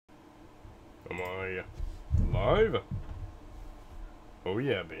Am I live? Oh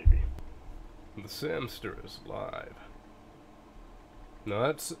yeah, baby. The Samster is live. Now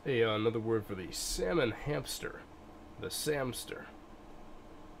that's another word for the salmon hamster. The Samster.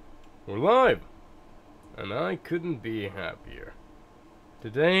 We're live! And I couldn't be happier.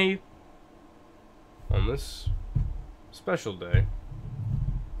 Today, on this special day,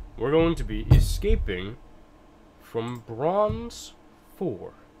 we're going to be escaping from Bronze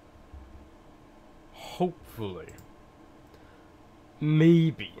 4. Hopefully.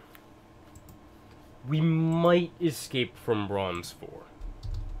 Maybe. We might escape from Bronze 4.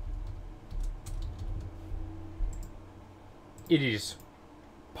 It is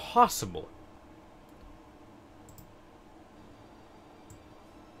possible.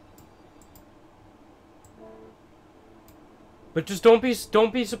 But just don't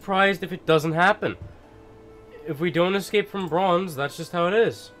be surprised if it doesn't happen. If we don't escape from Bronze, that's just how it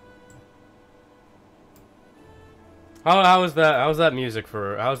is. How's that music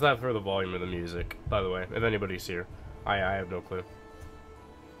for? How's that for the volume of the music? By the way, if anybody's here, I have no clue.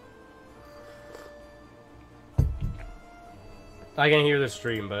 I can hear the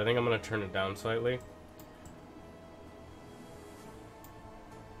stream, but I think I'm gonna turn it down slightly.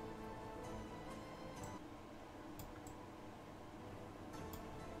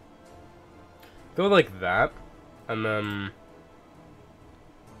 Go like that, and then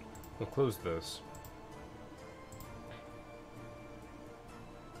we'll close this.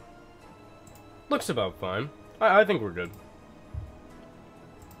 Looks about fine. I think we're good.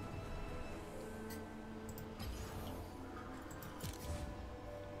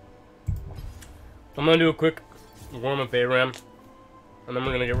 I'm gonna do a quick warm-up ARAM, and then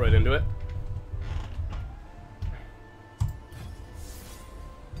we're gonna get right into it.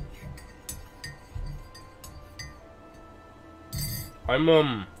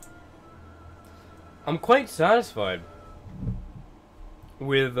 I'm quite satisfied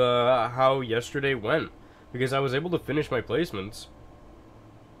with how yesterday went, because I was able to finish my placements.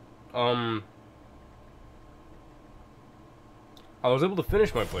 I was able to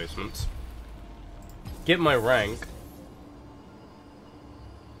finish my placements, get my rank,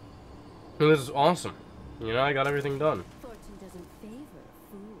 and this is awesome. You know, I got everything done. Fortune doesn't favor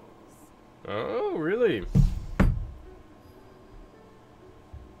fools. Oh, really?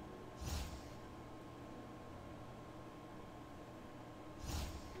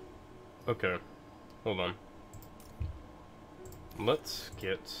 Okay, hold on. Let's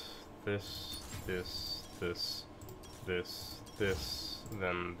get this,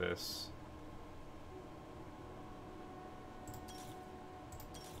 then this.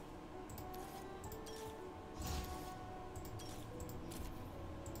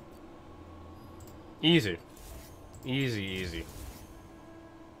 Easy. Easy.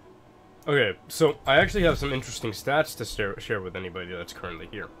 Okay, so I actually have some interesting stats to share with anybody that's currently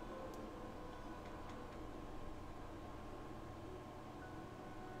here.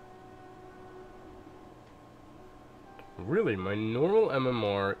 Really, my normal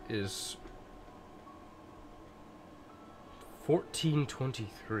MMR is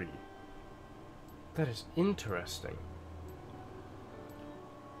 1423. That is interesting.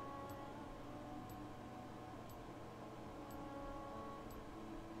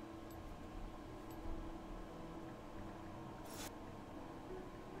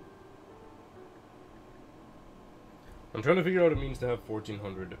 I'm trying to figure out what it means to have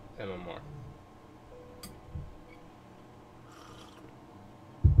 1400 MMR.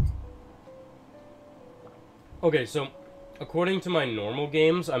 Okay, so, according to my normal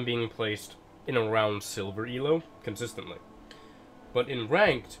games, I'm being placed in around silver elo, consistently. But in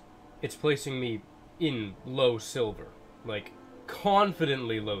ranked, it's placing me in low silver. Like,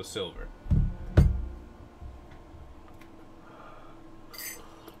 confidently low silver.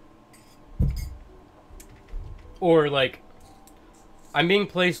 Or, like, I'm being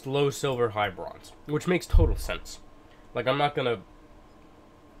placed low silver, high bronze. Which makes total sense. Like, I'm not gonna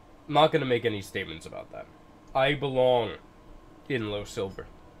make any statements about that. I belong in low silver.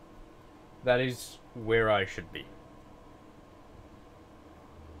 That is where I should be.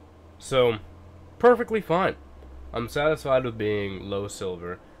 So, perfectly fine. I'm satisfied with being low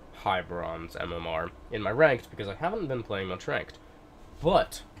silver, high bronze MMR in my ranked because I haven't been playing much ranked.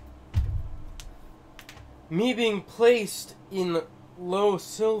 But me being placed in low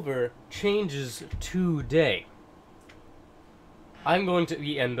silver changes today. I'm going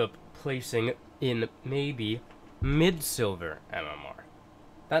to end up placing in maybe mid-silver MMR.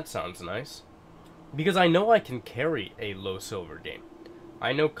 That sounds nice. Because I know I can carry a low silver game.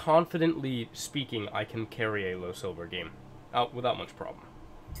 I know, confidently speaking, I can carry a low silver game out without much problem.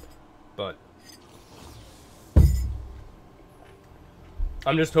 But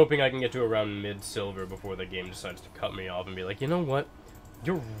I'm just hoping I can get to around mid-silver before the game decides to cut me off and be like, you know what?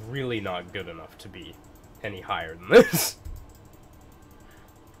 You're really not good enough to be any higher than this.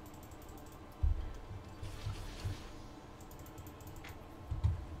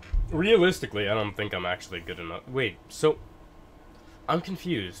 Realistically, I don't think I'm actually good enough. Wait, so... I'm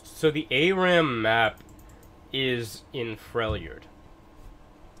confused. So the ARAM map is in Freljord.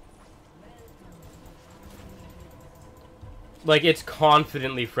 Like, it's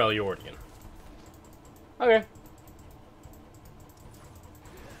confidently Freljordian. Okay.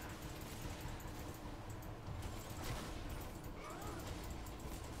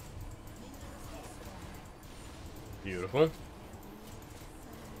 Beautiful.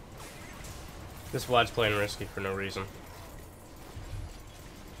 This Vlad's playing risky for no reason.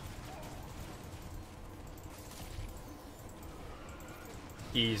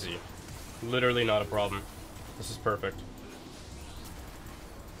 Easy. Literally not a problem. This is perfect.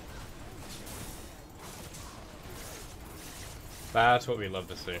 That's what we love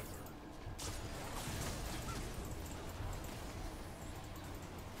to see.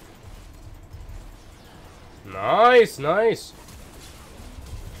 Nice, nice.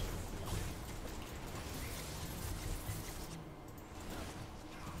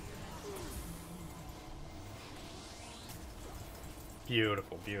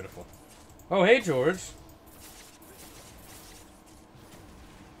 Beautiful, beautiful. Oh, hey, George.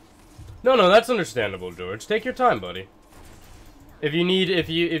 No, that's understandable, George. Take your time, buddy. If you need, if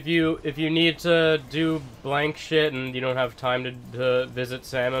you need to do blank shit and you don't have time to visit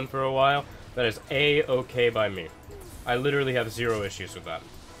Salmon for a while, that is A-okay by me. I literally have zero issues with that.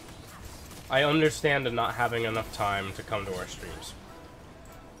 I understand not having enough time to come to our streams.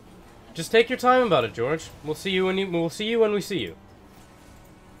 Just take your time about it, George. We'll see you when we see you.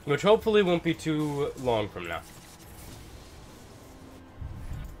 Which hopefully won't be too long from now.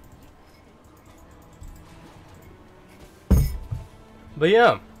 But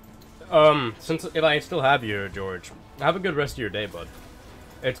yeah, since if I still have you, George, have a good rest of your day, bud.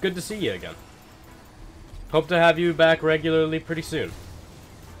 It's good to see you again. Hope to have you back regularly pretty soon.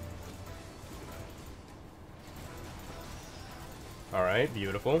 Alright,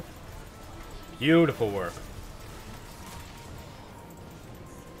 beautiful. Beautiful work.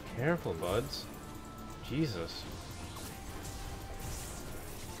 Careful, buds. Jesus.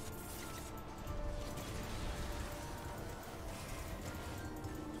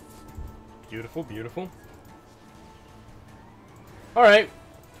 Beautiful, beautiful. Alright.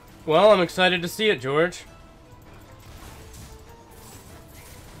 Well, I'm excited to see it, George.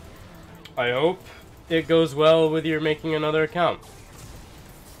 I hope it goes well with your making another account.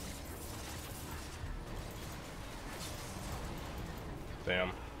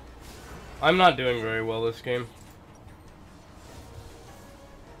 Damn. I'm not doing very well this game.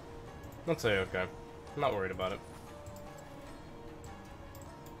 Let's say okay. I'm not worried about it.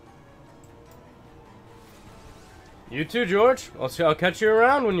 You too, George. I'll catch you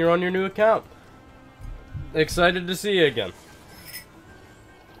around when you're on your new account. Excited to see you again.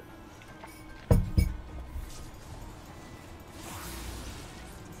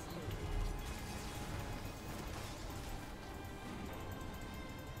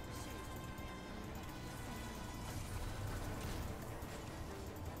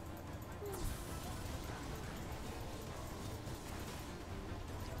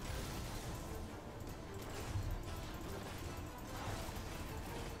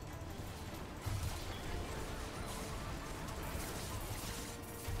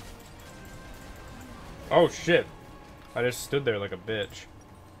 Oh shit. I just stood there like a bitch.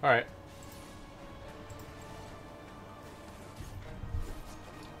 Alright.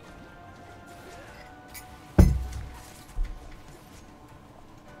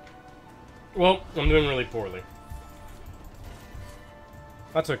 Well, I'm doing really poorly.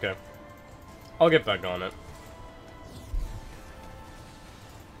 That's okay. I'll get back on it.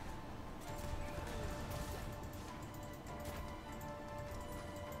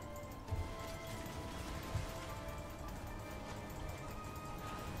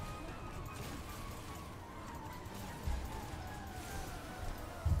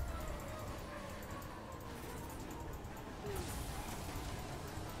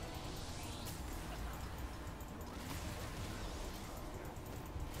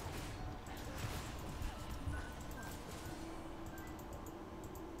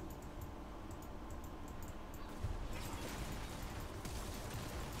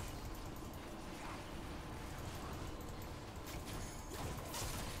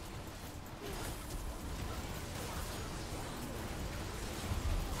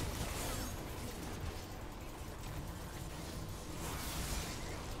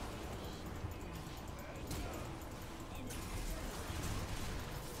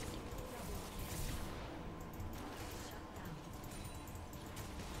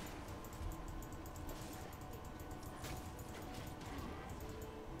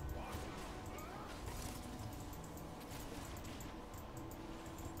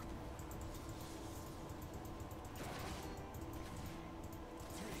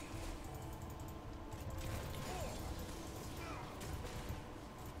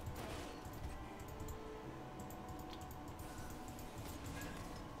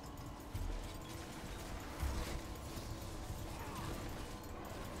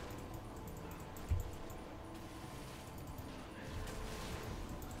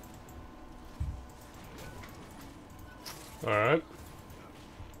 Alright.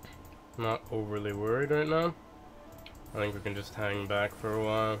 Not overly worried right now. I think we can just hang back for a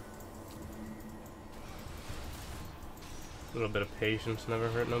while. A little bit of patience never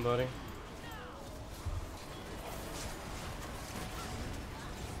hurt nobody.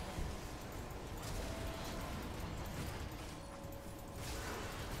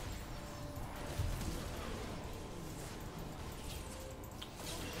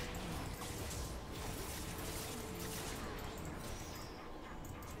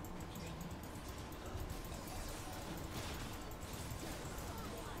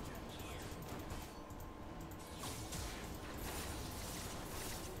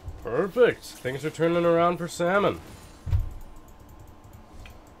 Perfect! Things are turning around for Salmon.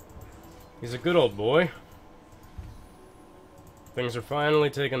 He's a good old boy. Things are finally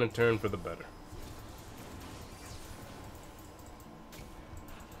taking a turn for the better.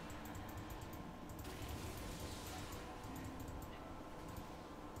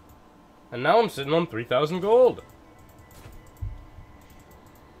 And now I'm sitting on 3,000 gold.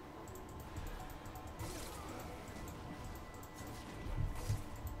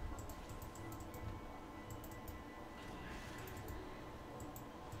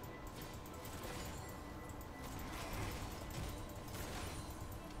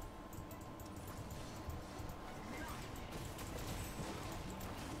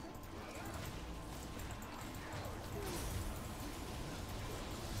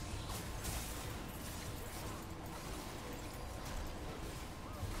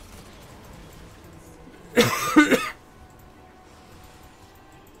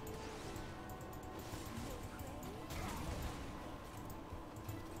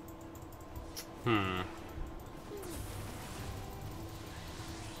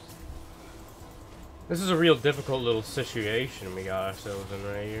 This is a real difficult little situation we got ourselves in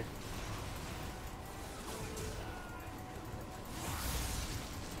right here.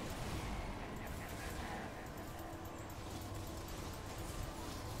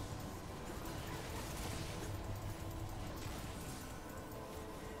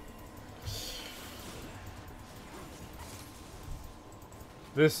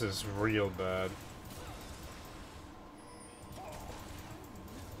 This is real bad.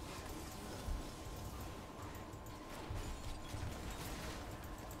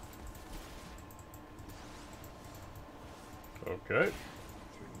 Okay.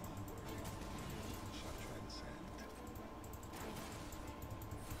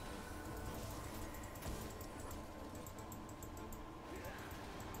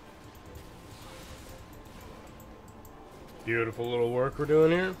 Beautiful little work we're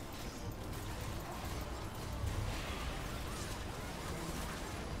doing here.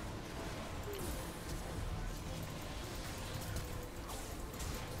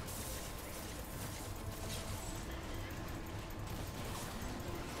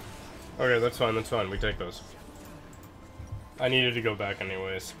 Okay, that's fine, we take those. I needed to go back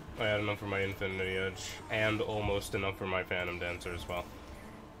anyways. I had enough for my Infinity Edge, and almost enough for my Phantom Dancer as well.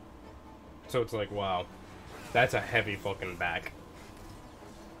 So it's like, wow. That's a heavy fucking back.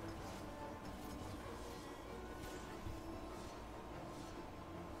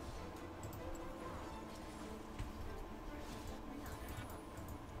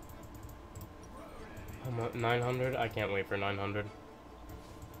 How much? 900? I can't wait for 900.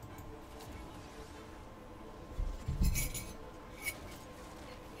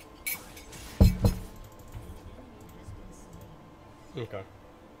 Okay.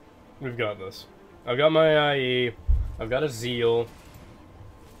 We've got this. I've got my IE. I've got a Zeal.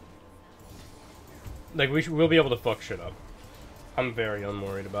 Like, we'll be able to fuck shit up. I'm very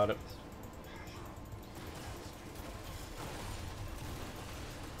unworried about it.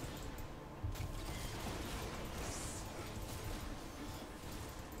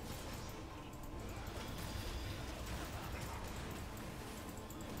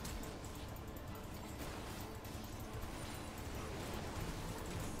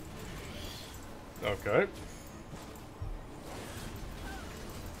 Okay.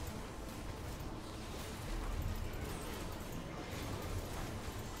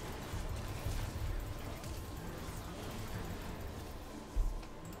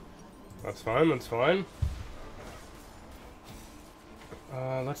 That's fine, that's fine.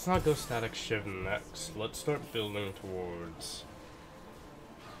 Let's not go Static Shiv next. Let's start building towards...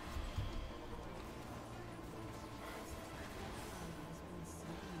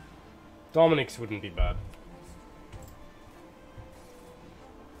 Dominic's wouldn't be bad.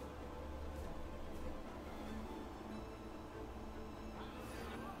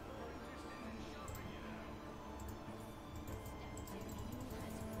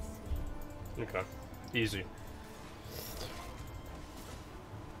 Okay. Easy.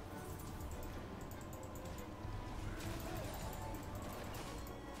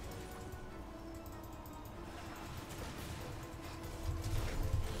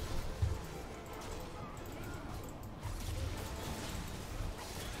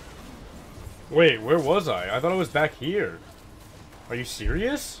 Wait, where was I? I thought I was back here. Are you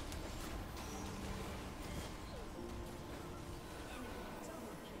serious?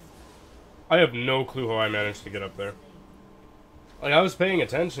 I have no clue how I managed to get up there. Like, I was paying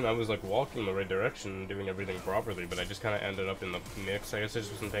attention, I was like walking the right direction and doing everything properly, but I just kind of ended up in the mix. I guess I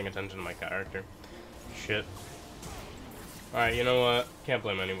just wasn't paying attention to my character. Shit. Alright, you know what? Can't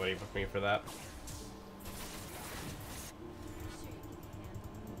blame anybody but me for that.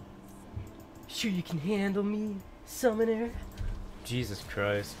 Sure you can handle me, summoner? Jesus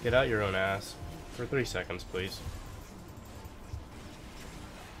Christ. Get out your own ass. For 3 seconds, please.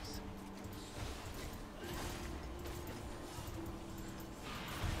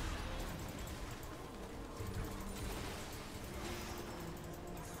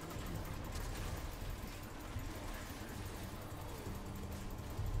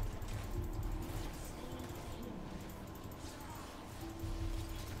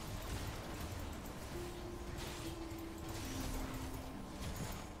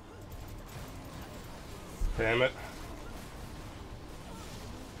 Damn it.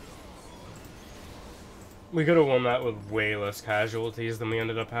 We could have won that with way less casualties than we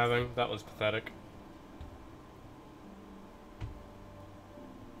ended up having. That was pathetic.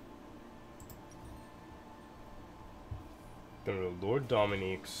 Gonna go Lord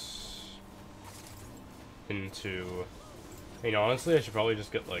Dominique's into... I mean, honestly, I should probably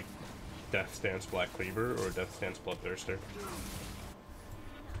just get, like, Death Stance Black Cleaver or Death Stance Bloodthirster.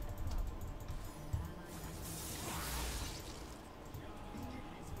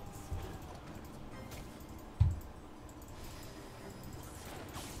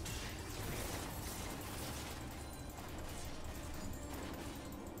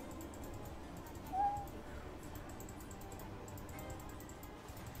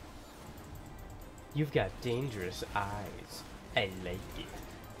 You've got dangerous eyes. I like it.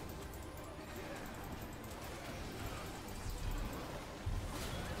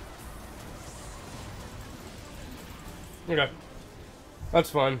 Okay. That's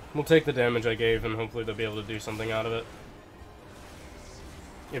fine. We'll take the damage I gave and hopefully they'll be able to do something out of it.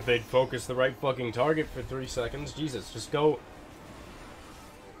 If they'd focus the right fucking target for 3 seconds, Jesus, just go...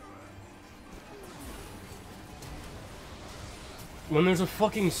 When there's a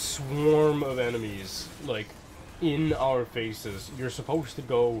fucking swarm of enemies, like, in our faces, you're supposed to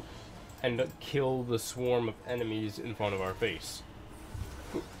go and kill the swarm of enemies in front of our face.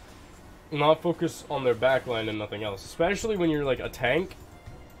 Not focus on their backline and nothing else. Especially when you're, like, a tank.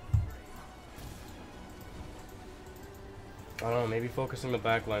 I don't know, maybe focusing the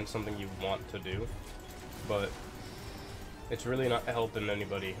backline is something you want to do. But it's really not helping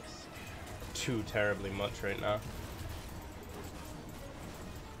anybody too terribly much right now.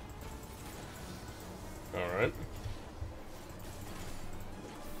 Alright.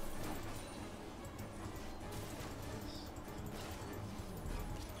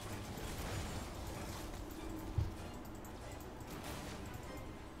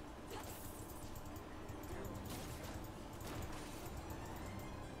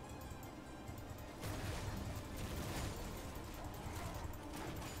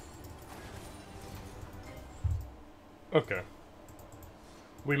 Okay.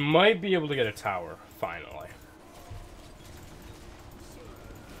 We might be able to get a tower, finally.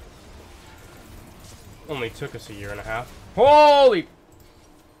 Only took us a year and a half. Holy!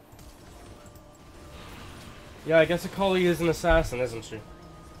 Yeah, I guess Akali is an assassin, isn't she?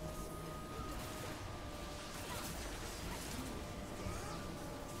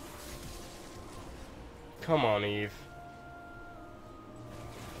 Come on, Eve.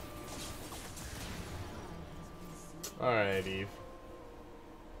 Alright, Eve.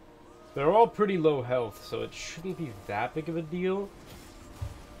 They're all pretty low health, so it shouldn't be that big of a deal.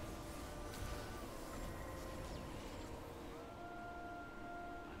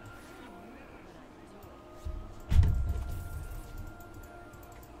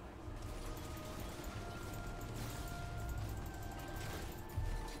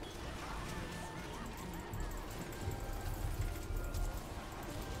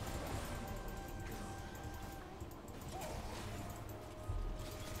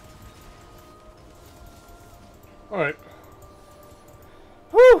 Alright.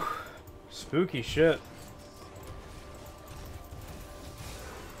 Whew! Spooky shit.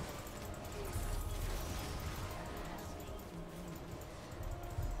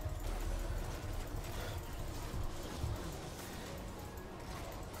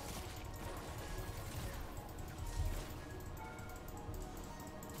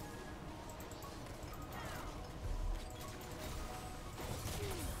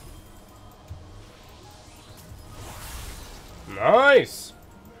 Nice!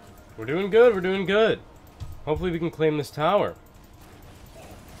 We're doing good, we're doing good. Hopefully we can claim this tower.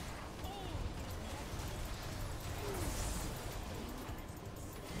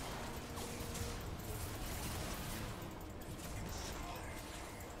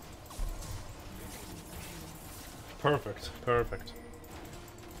 Perfect, perfect.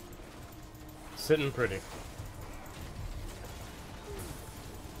 Sitting pretty.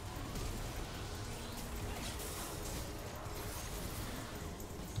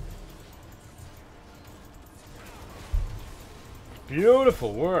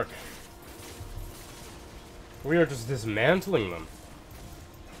 Beautiful work. We are just dismantling them.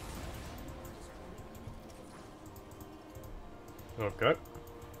 Okay.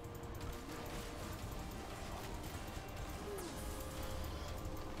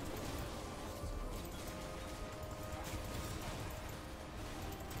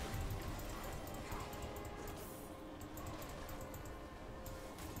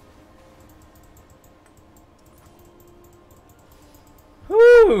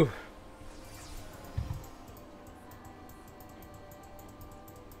 Whew!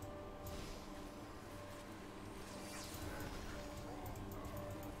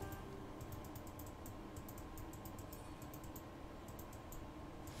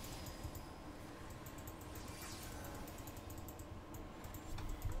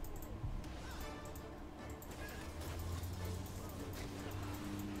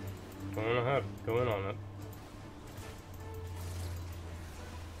 Going ahead, going on it.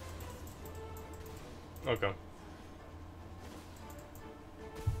 Okay.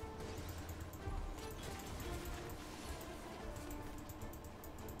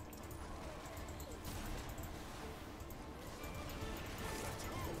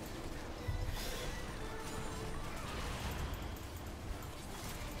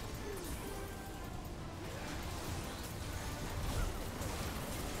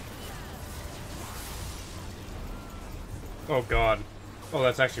 Oh god. Oh,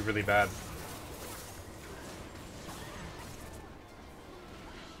 that's actually really bad.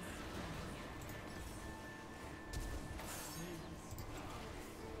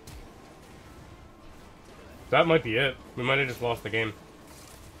 That might be it. We might have just lost the game.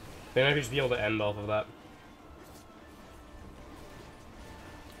 They might just be able to end off of that.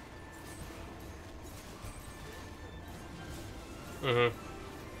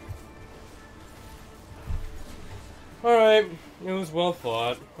 Alright, it was well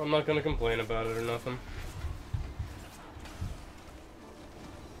fought. I'm not gonna complain about it or nothing.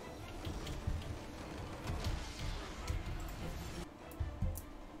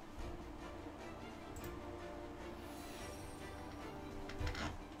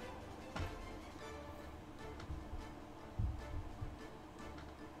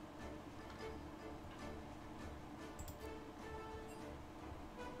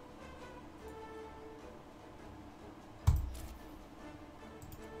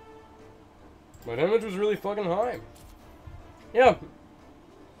 My damage was really fucking high. Yeah.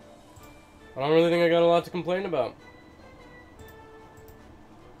 I don't really think I got a lot to complain about.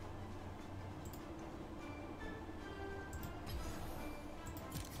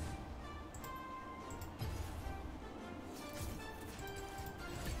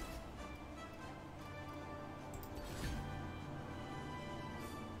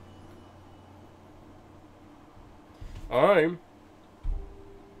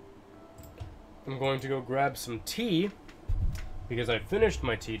 I'm going to go grab some tea, because I finished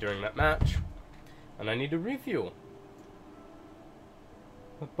my tea during that match, and I need to refuel.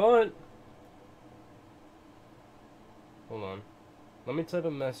 But, hold on. Let me type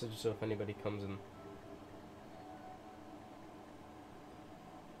a message so if anybody comes in.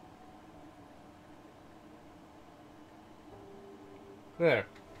 There.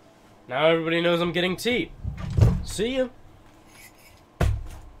 Now everybody knows I'm getting tea. See ya.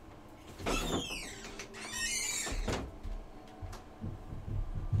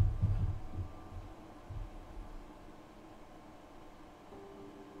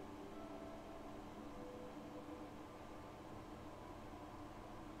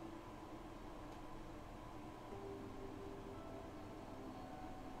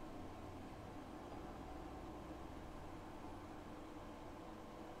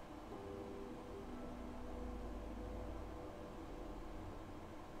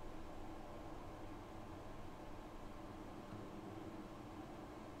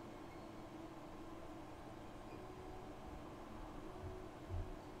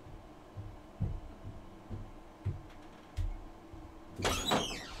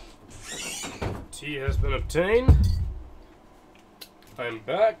 Tea has been obtained. I'm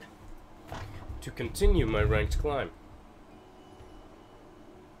back to continue my ranked climb.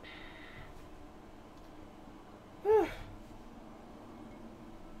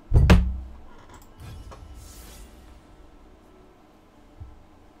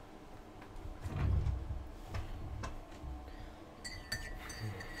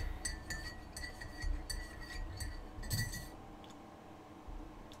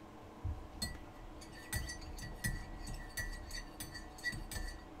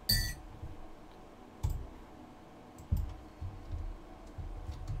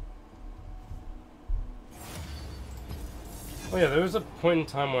 Oh yeah, there was a point in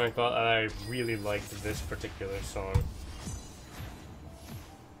time where I thought I really liked this particular song.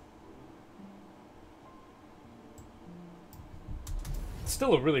 It's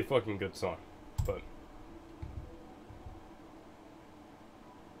still a really fucking good song, but...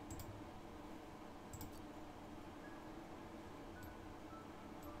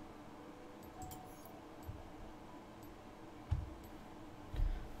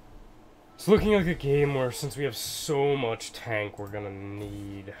 It's looking like a game where, since we have so much tank, we're gonna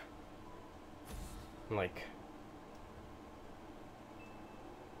need, like...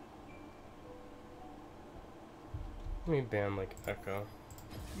 Let me ban, like, Echo.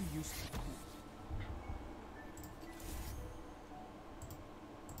 You used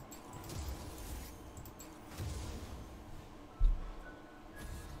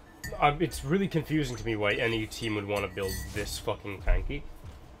to. It's really confusing to me why any team would want to build this fucking tanky.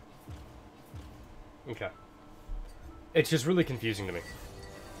 Okay. It's just really confusing to me.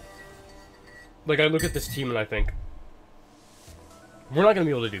 Like, I look at this team and I think, we're not gonna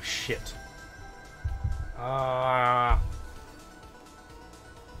be able to do shit.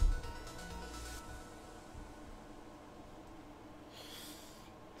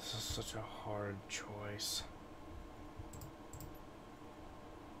 This is such a hard choice.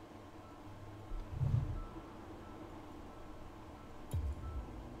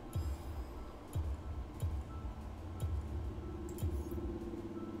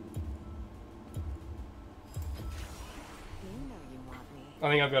 You know you want me. I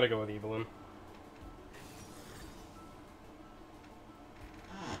think I've got to go with Evelyn.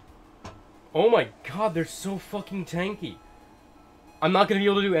 Oh my god, they're so fucking tanky. I'm not gonna be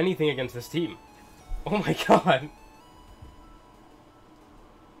able to do anything against this team. Oh my god.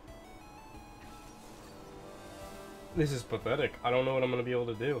 This is pathetic. I don't know what I'm gonna be able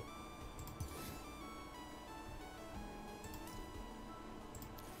to do.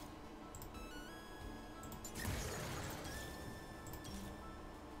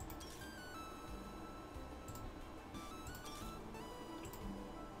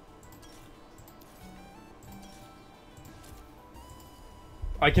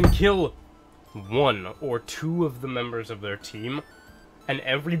 I can kill one or two of the members of their team, and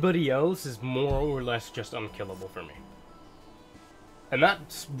everybody else is more or less just unkillable for me. And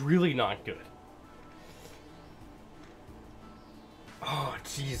that's really not good. Oh,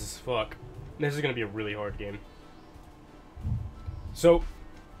 Jesus fuck. This is gonna be a really hard game. So,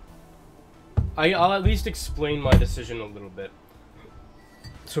 I'll at least explain my decision a little bit,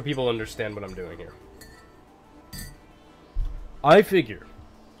 so people understand what I'm doing here. I figure,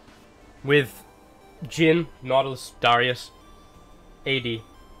 with Jhin, Nautilus, Darius, AD,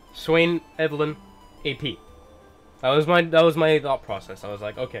 Swain, Evelyn, AP. That was my thought process. I was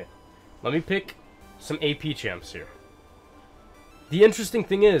like, okay, let me pick some AP champs here. The interesting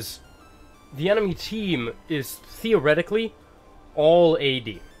thing is, the enemy team is theoretically all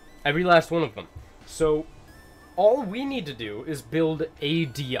AD. Every last one of them. So, all we need to do is build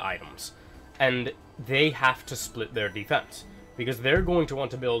AD items. And they have to split their defense. Because they're going to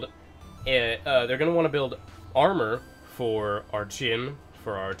want to build armor for our Jhin,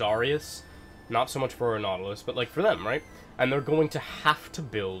 for our Darius, not so much for our Nautilus, but like for them, right? And they're going to have to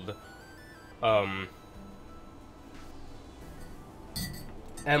build MR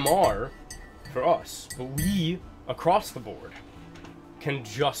for us, but we, across the board, can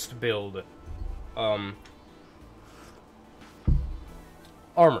just build armor.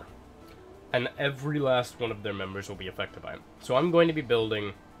 And every last one of their members will be affected by it. So I'm going to be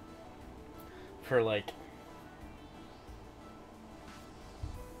building for, like,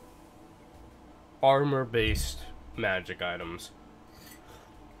 armor-based magic items.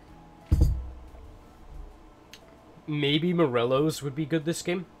 Maybe Morello's would be good this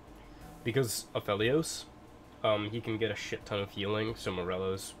game, because Aphelios, he can get a shit ton of healing, so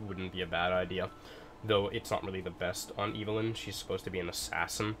Morello's wouldn't be a bad idea. Though it's not really the best on Evelyn, she's supposed to be an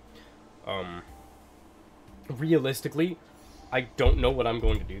assassin. Realistically, I don't know what I'm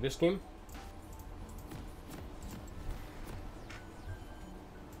going to do this game.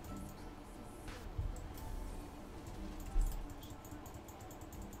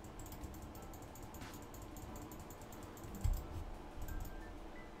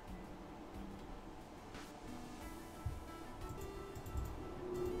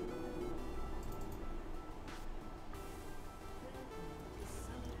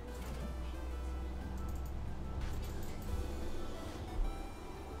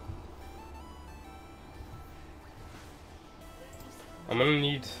 I'm gonna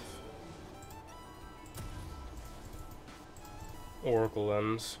need Oracle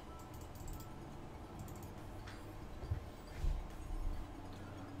Lens.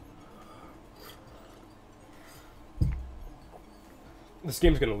 This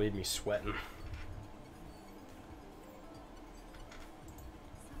game's gonna leave me sweating.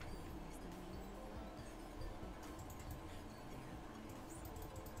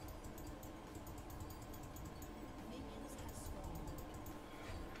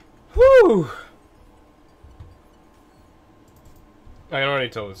 Whew! I can already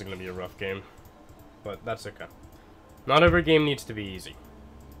tell this is gonna be a rough game, but that's okay. Not every game needs to be easy.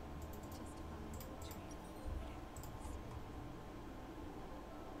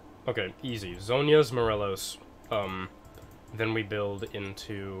 Okay, easy. Zonia's Morelos. Then we build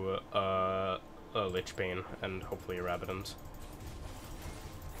into a Lichbane and hopefully a Rabadon's.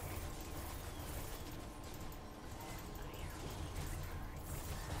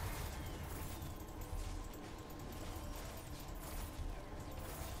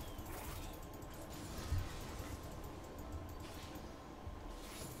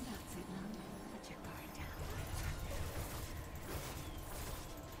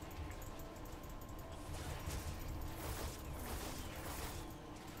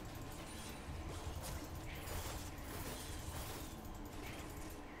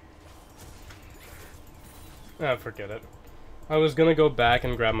 Ah, forget it. I was gonna go back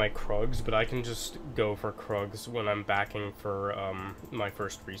and grab my Krugs, but I can just go for Krugs when I'm backing for my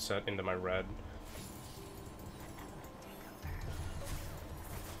first reset into my red.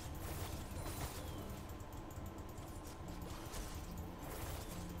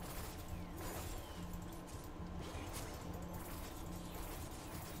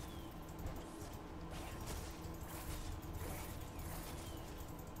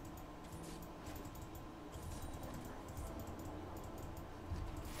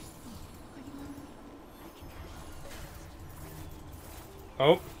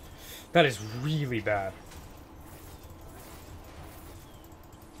 Oh, that is really bad.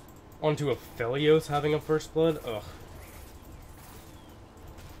 Onto Aphelios having a first blood? Ugh.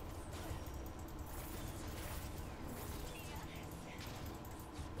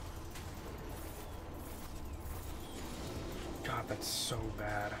 God, that's so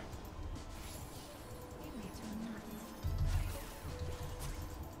bad.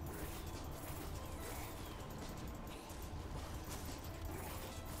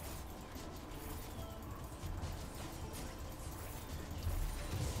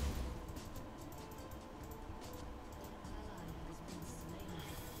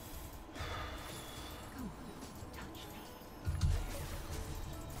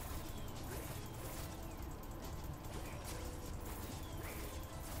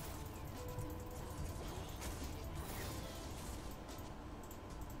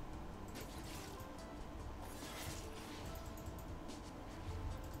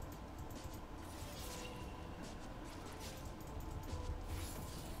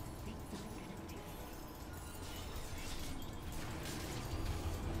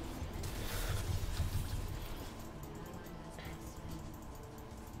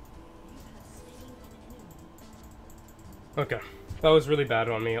 Okay, that was really bad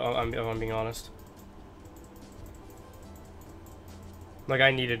on me, if I'm being honest. Like,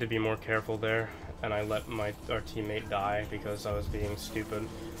 I needed to be more careful there, and I let our teammate die because I was being stupid.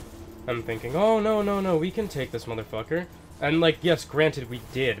 I'm thinking, oh, no, no, no, we can take this motherfucker. And, like, yes, granted, we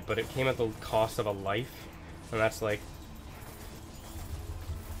did, but it came at the cost of a life, and that's, like...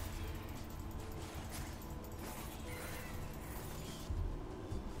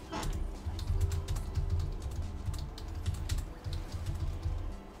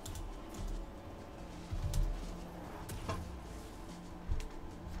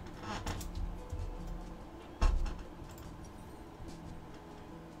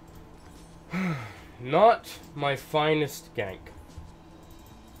 Not my finest gank.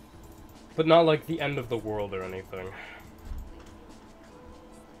 But not like the end of the world or anything.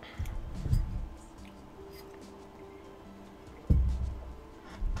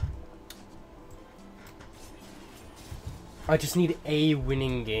 I just need a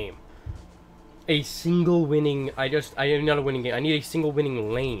winning game. A single winning... I am not a winning game. I need a single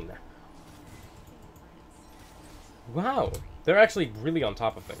winning lane. Wow. They're actually really on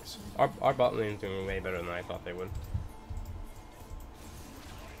top of things. Our bot lane is doing way better than I thought they would.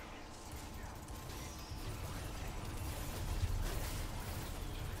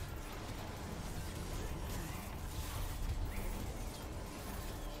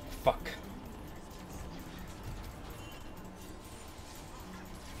 Fuck.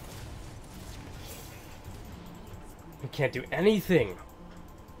 We can't do anything.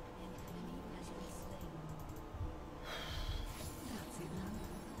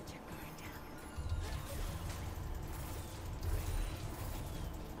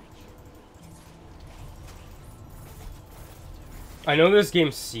 I know this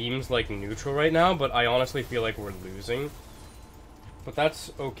game seems like neutral right now, but I honestly feel like we're losing. But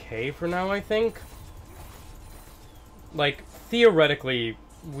that's okay for now, I think. Like, theoretically,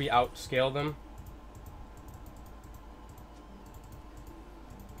 we outscale them.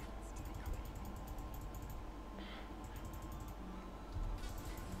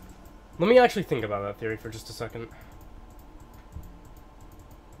 Let me actually think about that theory for just a second.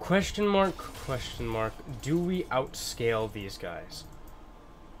 Question mark, question mark. Do we outscale these guys?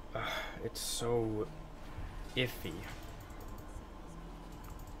 It's so iffy.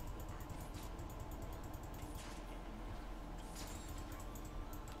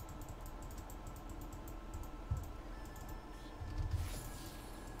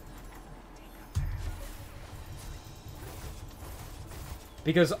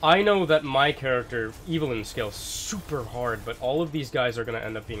 Because I know that my character, Evelyn, scales super hard, but all of these guys are going to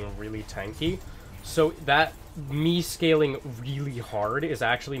end up being really tanky. So that me scaling really hard is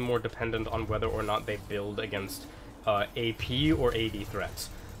actually more dependent on whether or not they build against AP or AD threats.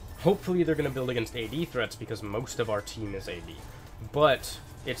 Hopefully they're going to build against AD threats because most of our team is AD. But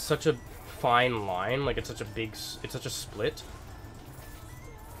it's such a fine line, like it's such a split.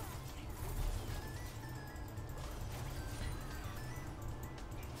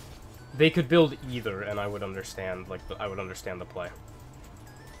 They could build either, and I would understand, like, I would understand the play.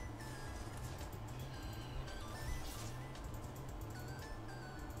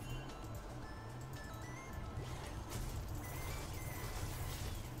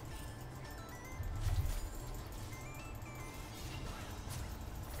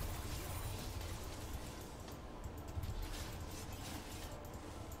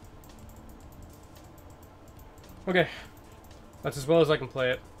 Okay. That's as well as I can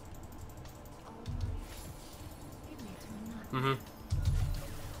play it. Mm-hmm.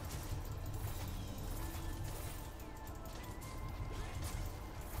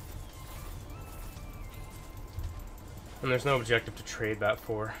 And there's no objective to trade that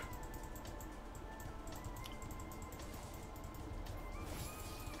for.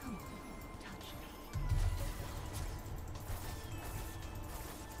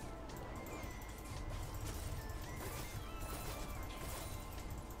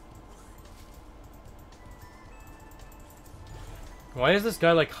 Why is this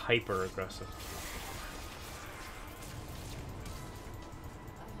guy, like, hyper-aggressive?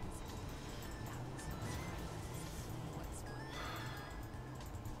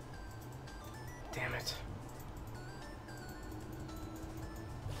 Damn it.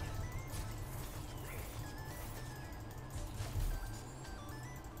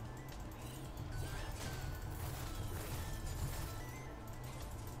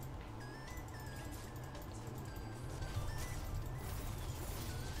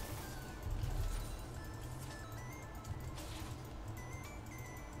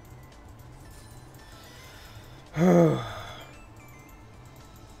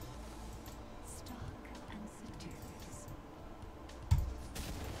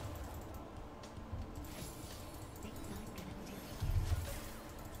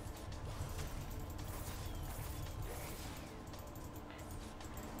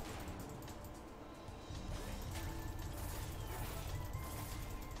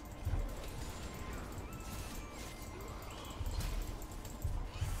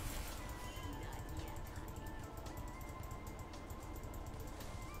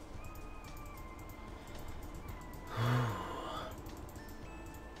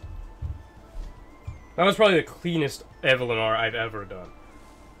 That was probably the cleanest Evelyn R I've ever done.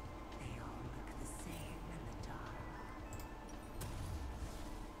 They all look the same in the dark.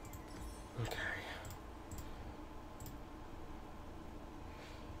 Okay.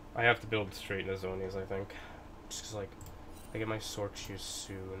 I have to build straight into Zonias, I think. Just 'cause, like, I get my sword shoes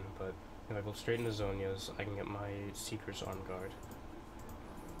soon, but if I build straight into Zonias, I can get my Seeker's Arm Guard.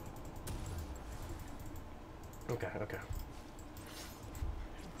 Okay, okay.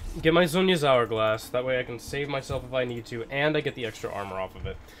 Get my Zonia's Hourglass, that way I can save myself if I need to, and I get the extra armor off of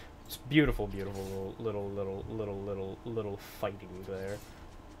it. It's beautiful, beautiful little fighting there,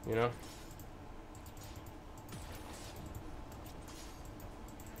 you know?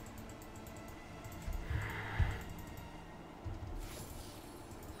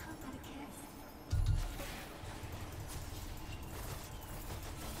 How about a kiss?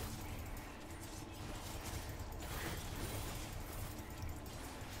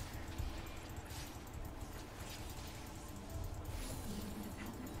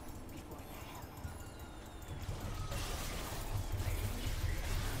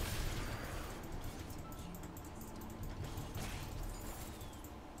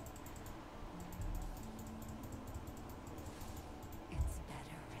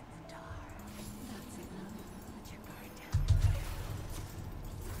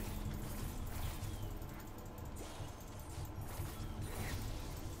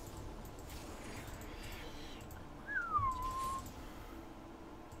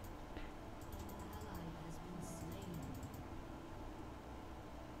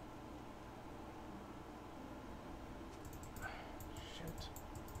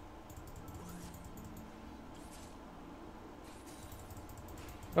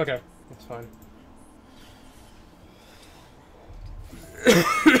 Okay, that's fine.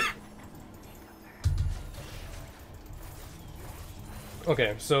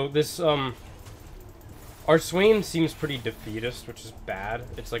 Okay, so this, our Swain seems pretty defeatist, which is bad.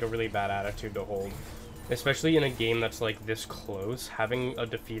 It's like a really bad attitude to hold. Especially in a game that's like this close, having a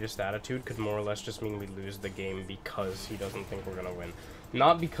defeatist attitude could more or less just mean we lose the game because he doesn't think we're gonna win.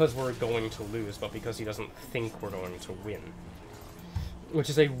 Not because we're going to lose, but because he doesn't think we're going to win. Which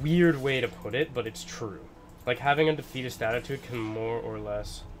is a weird way to put it, but it's true. Like, having a defeatist attitude can more or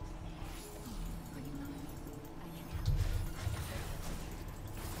less...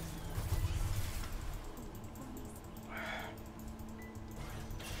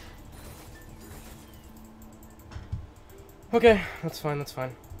 Okay, that's fine, that's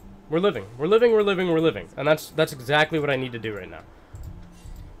fine. We're living. We're living, we're living, we're living. And that's exactly what I need to do right now.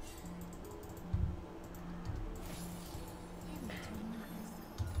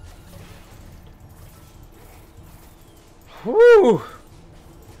 Whew!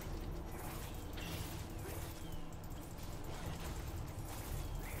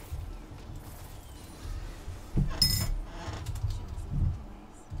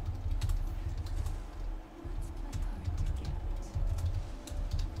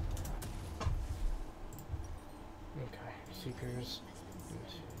 Okay, Seekers.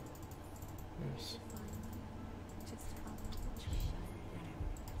 Yes.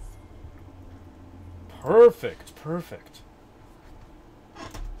 Perfect, perfect.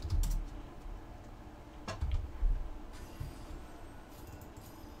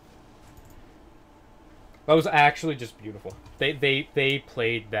 That was actually just beautiful. They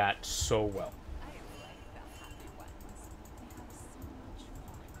played that so well.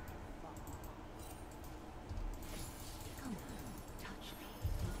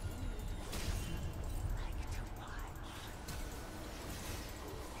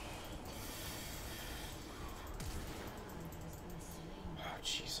 Oh,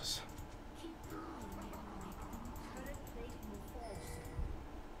 Jesus.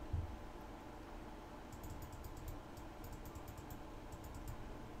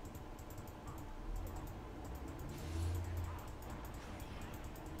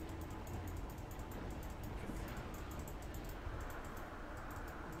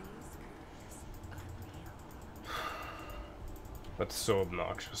 That's so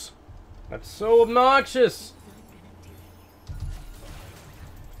obnoxious. That's so obnoxious!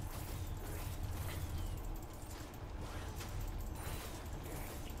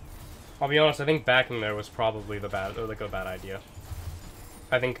 I'll be honest, I think backing there was probably a bad idea.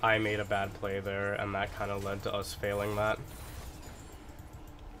 I think I made a bad play there, and that kind of led to us failing that.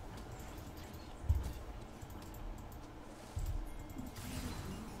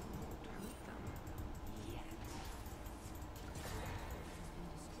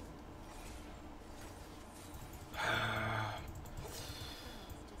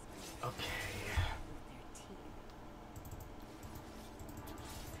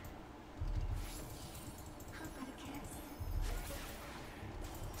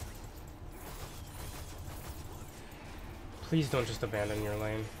 Please don't just abandon your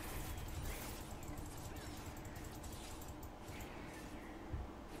lane.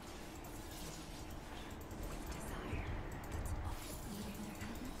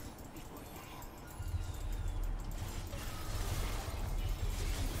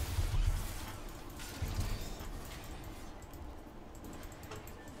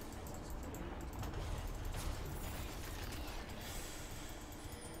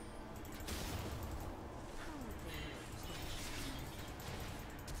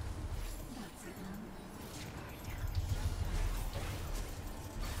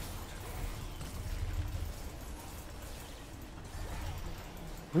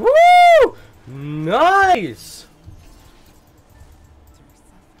 Woo! Nice!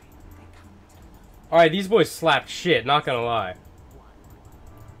 Alright, these boys slapped shit, not gonna lie.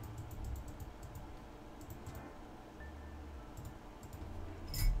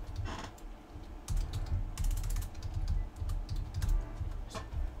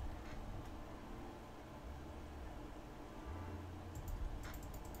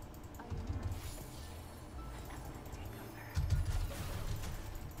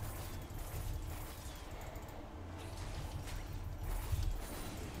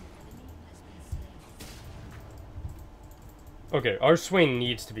 Okay, our Swain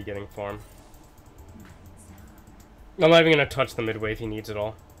needs to be getting farm. I'm not even gonna touch the midway if he needs it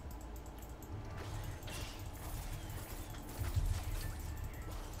all.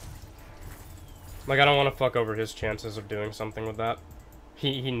 Like, I don't want to fuck over his chances of doing something with that.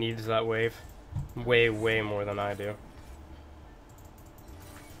 He needs that wave. Way, way more than I do.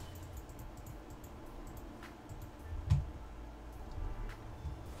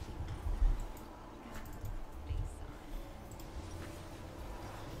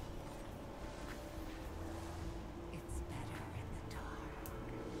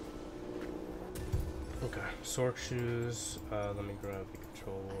 Sork shoes. Let me grab the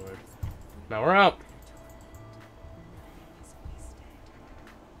control board. Now we're out.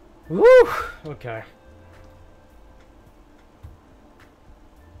 Woo! Okay.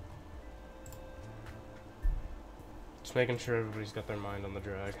 Just making sure everybody's got their mind on the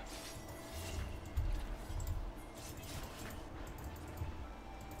drag.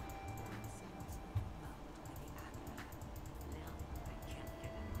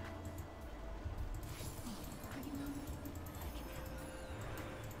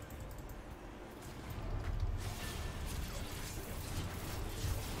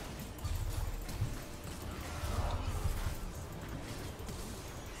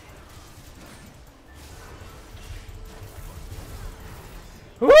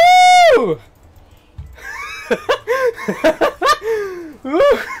 Woo! Woo!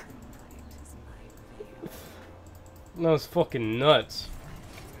 That was fucking nuts.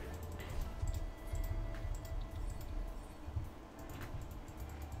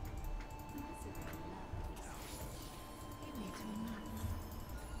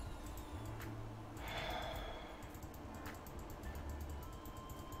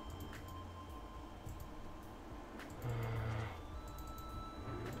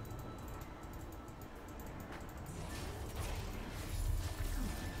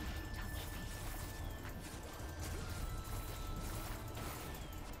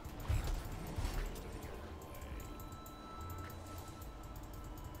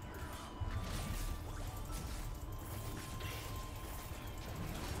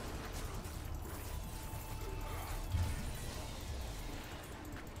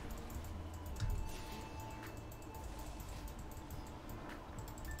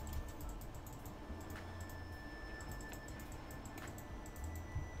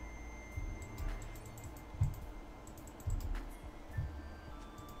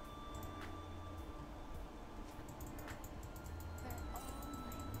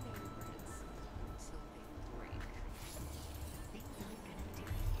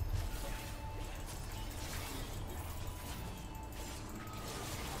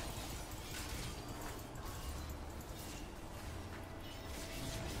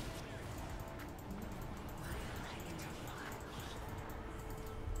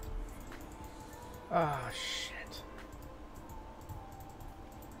 Ah, shit.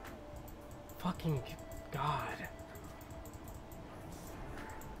 Fucking God.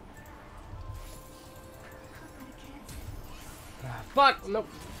 Ah, fuck! Nope.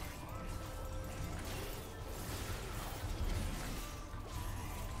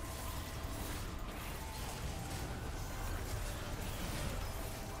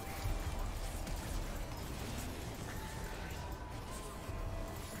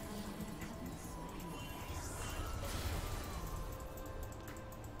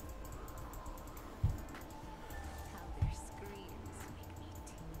 How their screams make me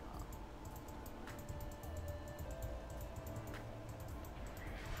tingle.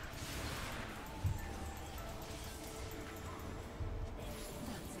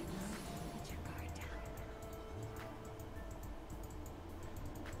 That's enough. Let your guard down.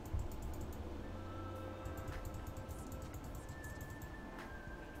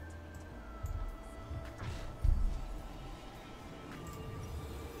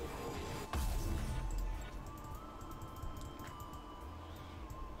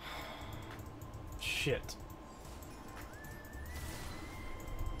 Shit.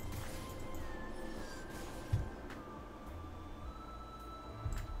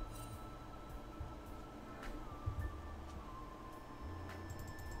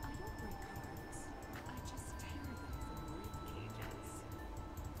 I don't break hearts. I just tear them from rib cages.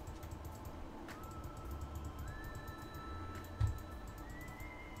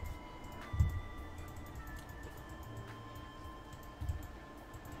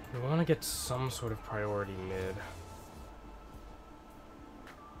 We want to get some sort of priority mid.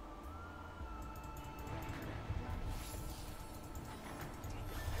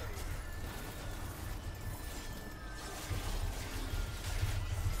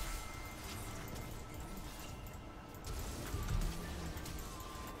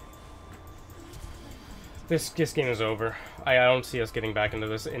 This game is over. I don't see us getting back into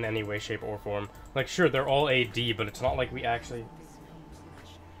this in any way, shape, or form. Like, sure, they're all AD, but it's not like we actually...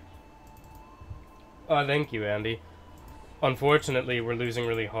 Thank you, Andy. Unfortunately, we're losing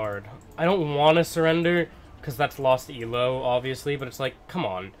really hard. I don't want to surrender, because that's lost elo, obviously, but it's like, come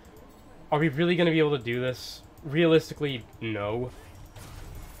on. Are we really going to be able to do this? Realistically, no.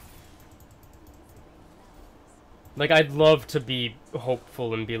 Like, I'd love to be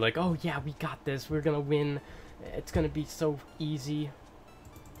hopeful and be like, oh yeah, we got this, we're gonna win, it's gonna be so easy.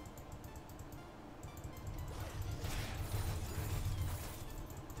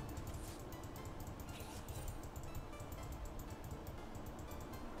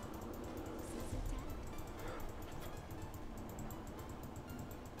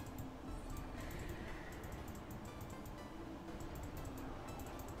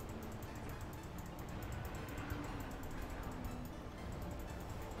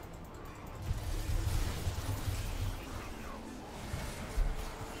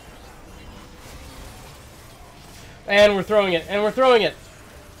 And we're throwing it, and we're throwing it!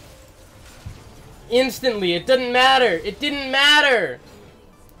 Instantly, it didn't matter! It didn't matter!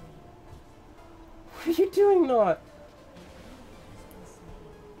 What are you doing, Not?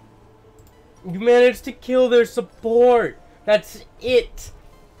 You managed to kill their support! That's it!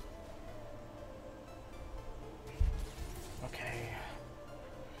 Okay.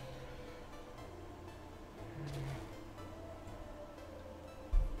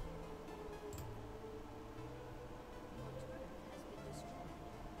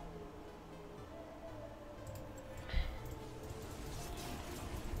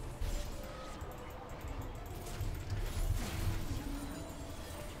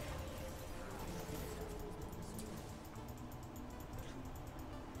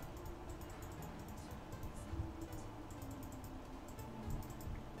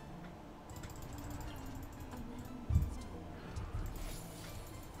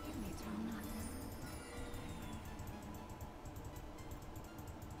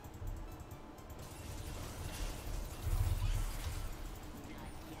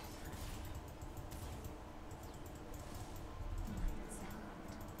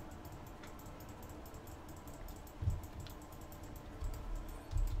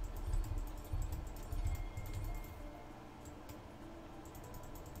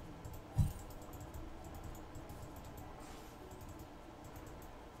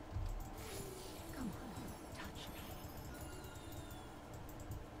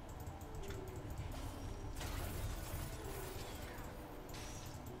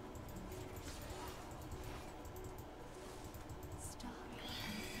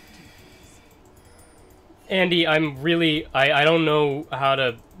 Andy, I'm really... I don't know how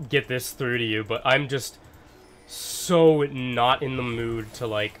to get this through to you, but I'm just so not in the mood to,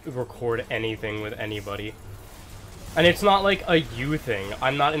 like, record anything with anybody. And it's not, like, a you thing.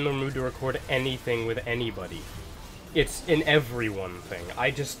 I'm not in the mood to record anything with anybody. It's an everyone thing.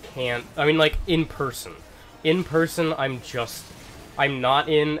 I just can't... I mean, like, in person. In person, I'm not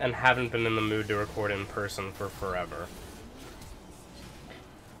in and haven't been in the mood to record in person for forever.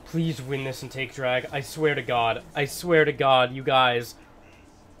 Please win this and take drag. I swear to God. I swear to God, you guys.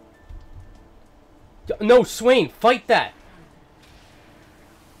 No, Swain, fight that!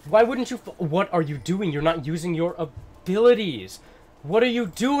 Why wouldn't you what are you doing? You're not using your abilities. What are you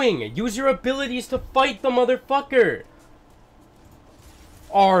doing? Use your abilities to fight the motherfucker!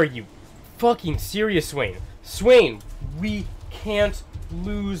 Are you fucking serious, Swain? Swain, we can't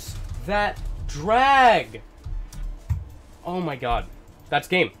lose that drag! Oh my God. That's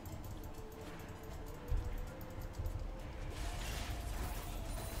game.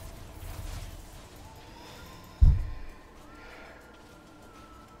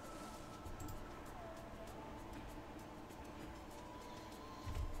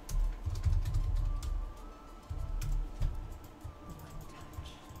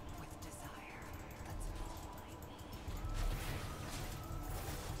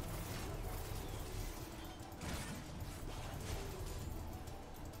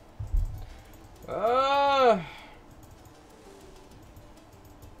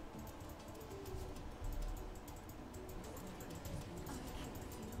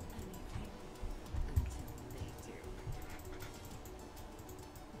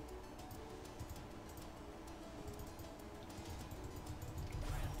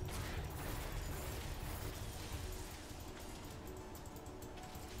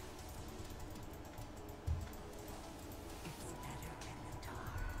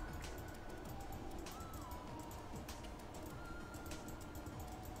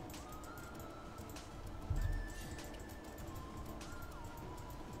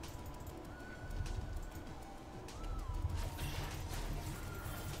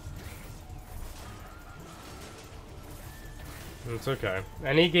 It's okay.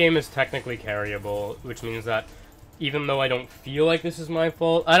 Any game is technically carryable, which means that even though I don't feel like this is my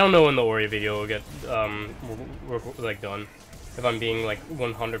fault, I don't know when the Ori video will get, like, done. If I'm being, like,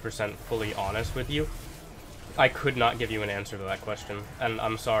 100% fully honest with you, I could not give you an answer to that question, and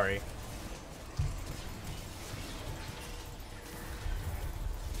I'm sorry.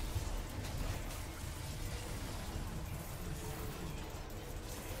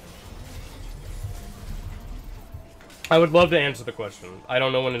 I would love to answer the question. I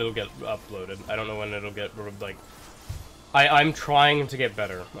don't know when it'll get uploaded. I don't know when it'll get, like... I'm trying to get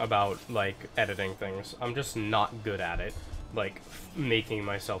better about, like, editing things. I'm just not good at it. Like, making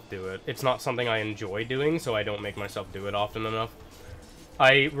myself do it. It's not something I enjoy doing, so I don't make myself do it often enough.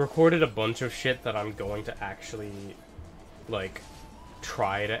 I recorded a bunch of shit that I'm going to actually, like,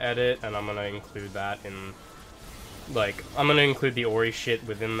 try to edit, and I'm gonna include that in Like, I'm gonna include the Ori shit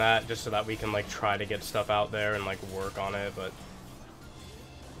within that, just so that we can, like, try to get stuff out there and, like, work on it, but...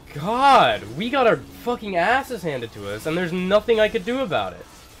 God! We got our fucking asses handed to us, and there's nothing I could do about it.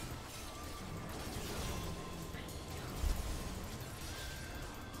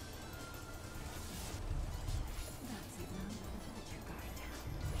 That's it now. Let your guard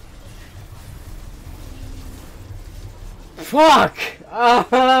down. Fuck!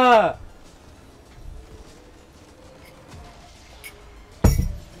 Ah!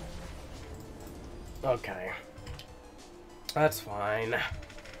 Okay. That's fine.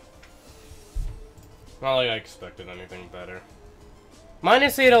 Not like I expected anything better.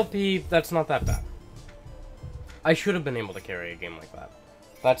 Minus 8 LP, that's not that bad. I should have been able to carry a game like that.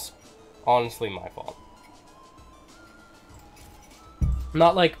 That's honestly my fault.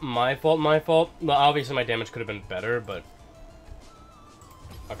 Not like my fault. Well, obviously my damage could have been better, but...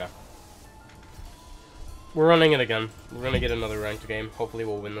 Okay. We're running it again. We're gonna get another ranked game. Hopefully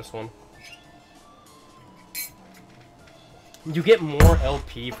we'll win this one. You get more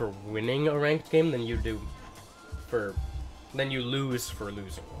LP for winning a ranked game than you do for... than you lose for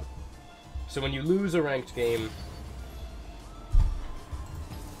losing one. So when you lose a ranked game,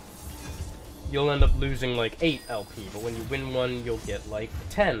 you'll end up losing like 8 LP, but when you win one, you'll get like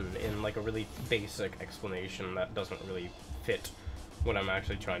 10 in like a really basic explanation that doesn't really fit what I'm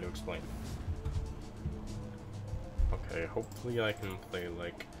actually trying to explain. Okay, hopefully I can play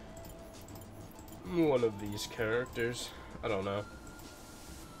like one of these characters. I don't know.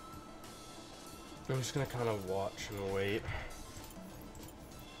 I'm just gonna kind of watch and wait.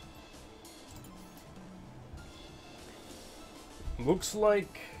 Looks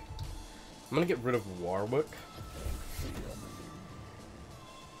like I'm gonna get rid of Warwick.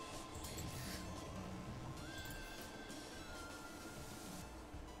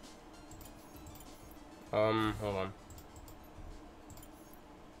 Hold on.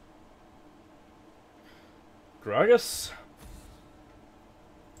 Gragas?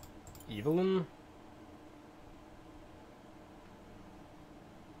 Evelyn?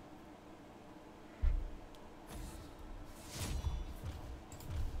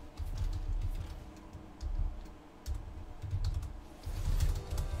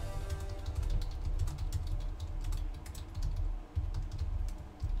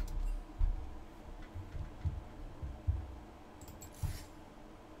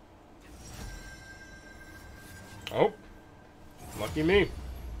 Oh, lucky me.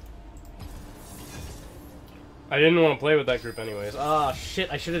 I didn't want to play with that group anyways. Ah, shit,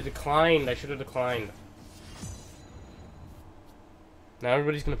 I should have declined. Now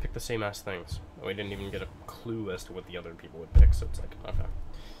everybody's gonna pick the same ass things. Oh, we didn't even get a clue as to what the other people would pick, so it's like, okay.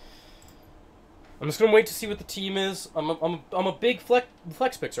 I'm just gonna wait to see what the team is. I'm a big flex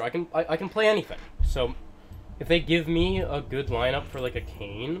picker. I can play anything. So, if they give me a good lineup for like a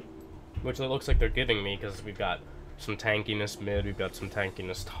Kayn, which it looks like they're giving me, because we've got some tankiness mid, we've got some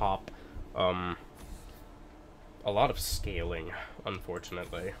tankiness top, a lot of scaling,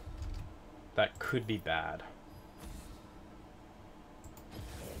 unfortunately. That could be bad.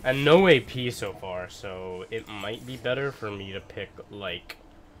 And no AP so far, so it might be better for me to pick, like,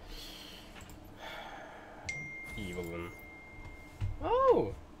 Evelyn.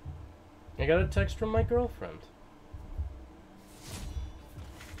 Oh! I got a text from my girlfriend.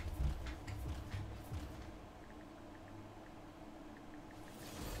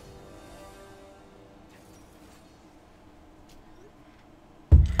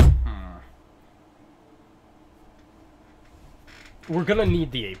 We're gonna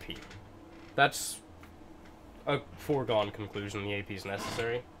need the AP. That's a foregone conclusion. The AP is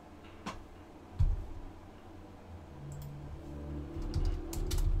necessary.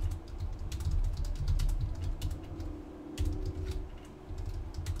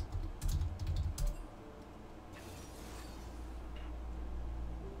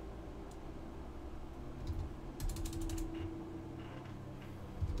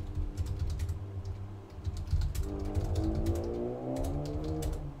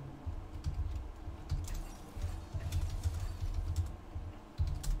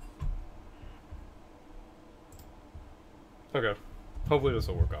 Okay. Hopefully this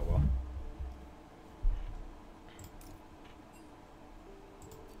will work out well.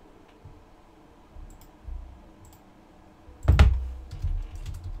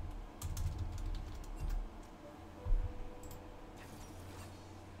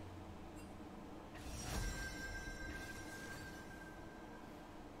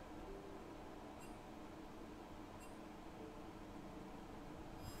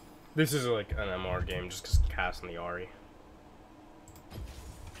 This is like an MR game just because casting the Ahri.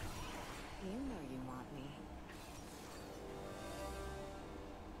 You know you want me.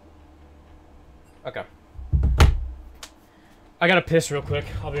 Okay. I gotta piss real quick.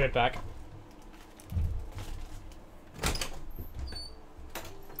 I'll be right back.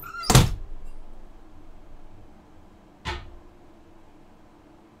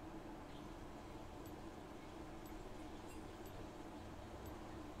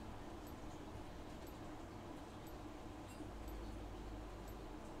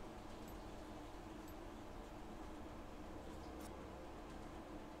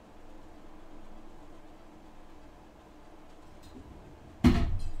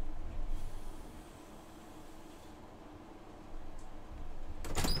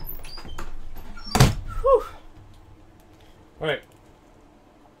 Whew. All right.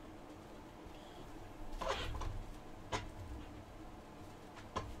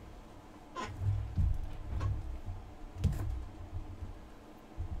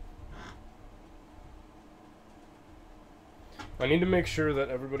 I need to make sure that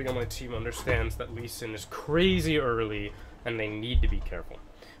everybody on my team understands that Lee Sin is crazy early and they need to be careful.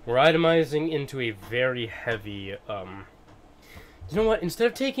 We're itemizing into a very heavy, you know what? Instead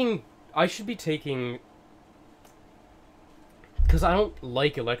of taking... I should be taking... Because I don't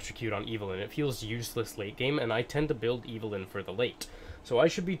like Electrocute on Evelyn. It feels useless late game, and I tend to build Evelyn for the late. So I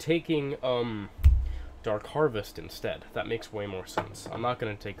should be taking, Dark Harvest instead. That makes way more sense. I'm not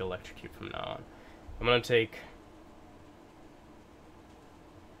going to take Electrocute from now on. I'm going to take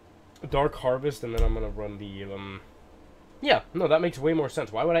Dark Harvest, and then I'm going to run the, yeah, no, that makes way more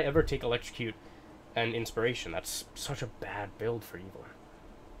sense. Why would I ever take Electrocute and Inspiration? That's such a bad build for Evelyn.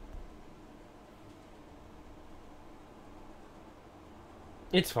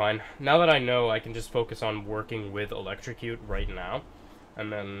 It's fine. Now that I know, I can just focus on working with Electrocute right now. And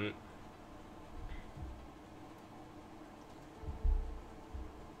then...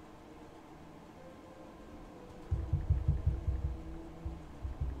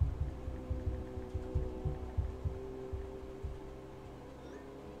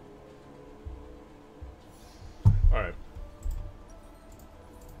 Alright.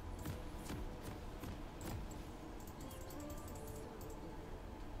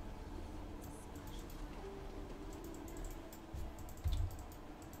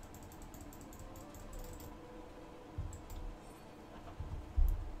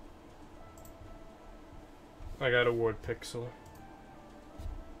 I got a Ward Pixel.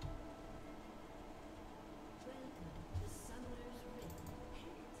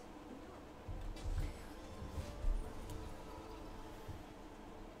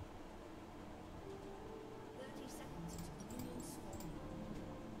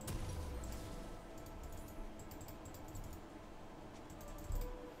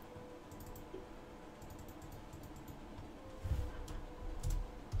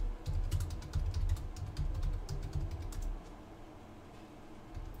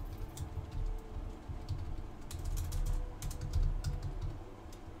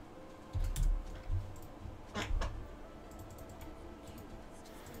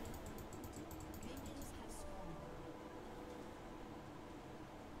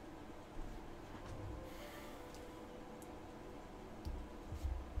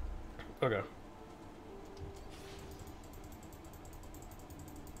 Okay.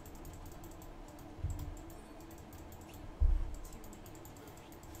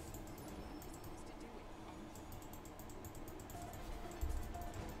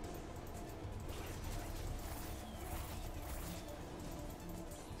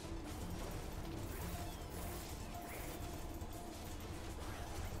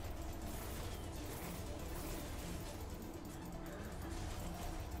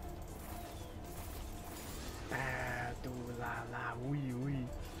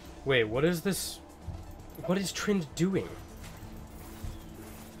 Wait, what is this? What is Trynd doing?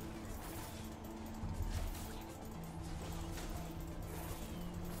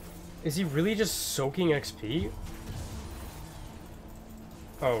 Is he really just soaking XP?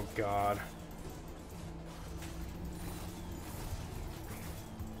 Oh god.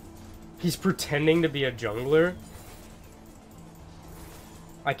 He's pretending to be a jungler?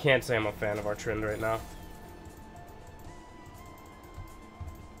 I can't say I'm a fan of our Trynd right now.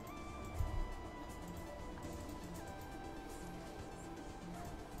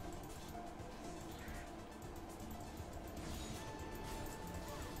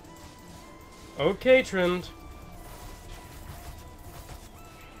 Okay, Trynd.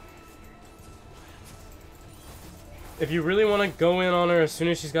 If you really want to go in on her as soon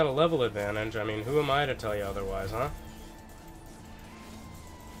as she's got a level advantage, I mean, who am I to tell you otherwise, huh?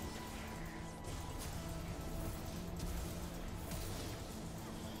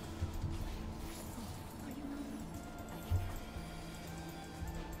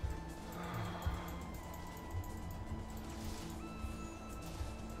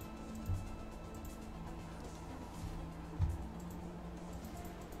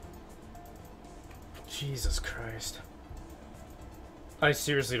 Jesus Christ. I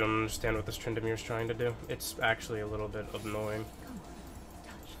seriously don't understand what this Tryndamere is trying to do. It's actually a little bit annoying. Come on,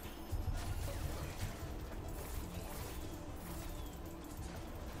 touch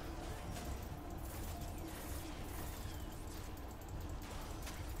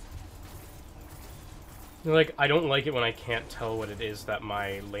me. Like, I don't like it when I can't tell what it is that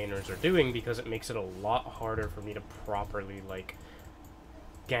my laners are doing, because it makes it a lot harder for me to properly, like,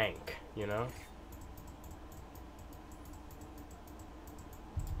 gank, you know?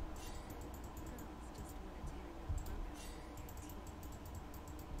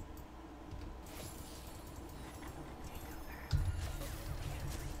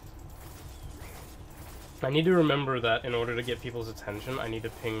 I need to remember that in order to get people's attention, I need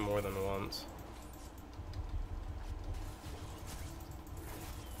to ping more than once.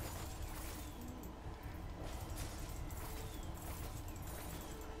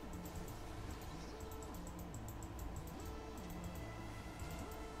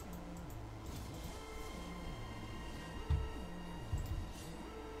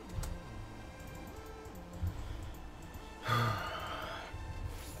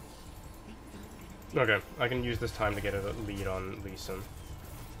 Okay, I can use this time to get a lead on Lee Sin.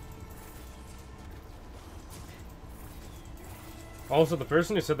 Also, the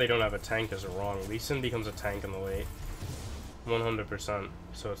person who said they don't have a tank is wrong. Lee Sin becomes a tank in the late. 100%.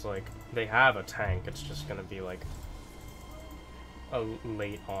 So it's like, they have a tank, it's just gonna be like a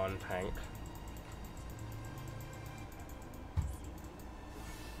late on tank.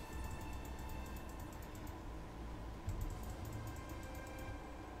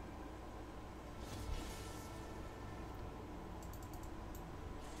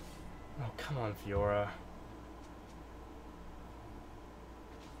 Oh, come on, Fiora.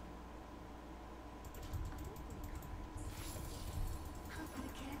 How about a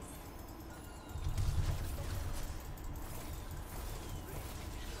kiss?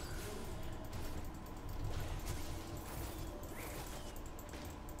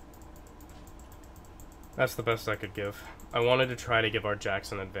 That's the best I could give. I wanted to try to give our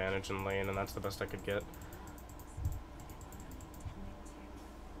Jackson advantage in lane, and that's the best I could get.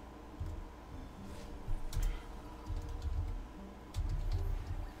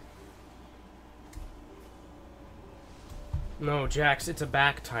 No, Jax, it's a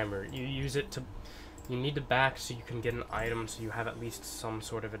back timer. You use it to... You need to back so you can get an item so you have at least some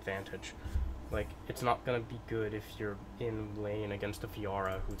sort of advantage. Like, it's not gonna be good if you're in lane against a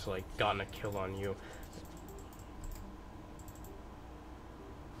Fiora who's, like, gotten a kill on you.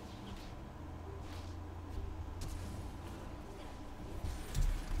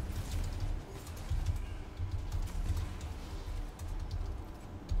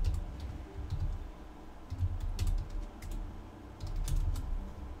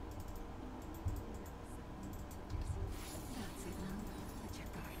 That's it now. Let your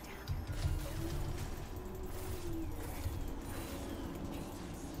guard down. A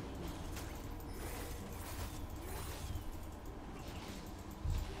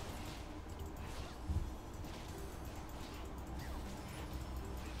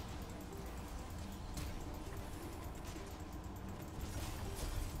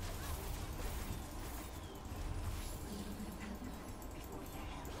little bit of pepper before the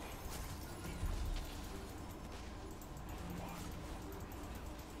hell.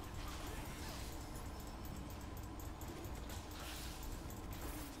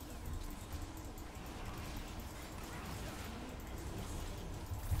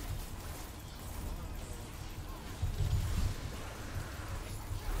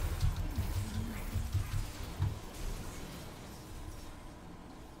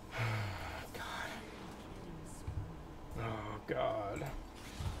 Oh, God.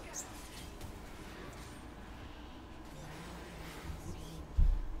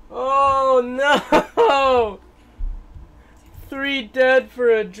 Oh, no! 3 dead for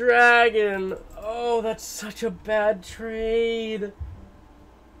a dragon! Oh, that's such a bad trade!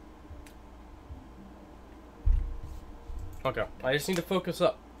 Okay, I just need to focus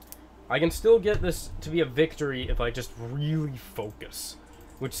up. I can still get this to be a victory if I just really focus.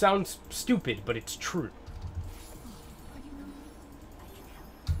 Which sounds stupid, but it's true. But you know, I can help.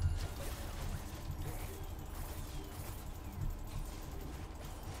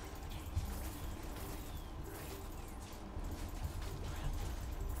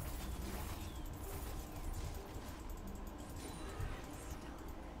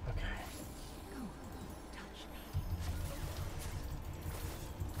 Okay. Go on, touch me.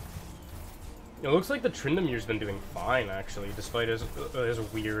 It looks like the Tryndamere's been doing fine, actually, despite his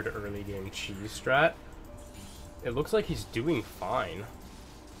weird early game cheese strat. It looks like he's doing fine.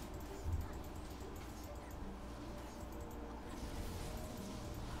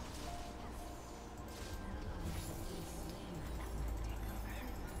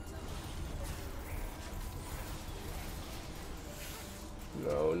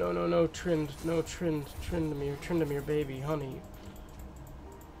 No, no, no, no, Trind, no, Tryndamere, baby, honey.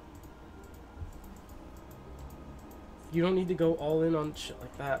 You don't need to go all in on shit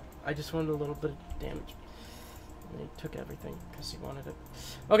like that. I just wanted a little bit of damage. And he took everything because he wanted it.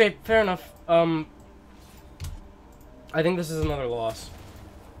 Okay, fair enough. I think this is another loss.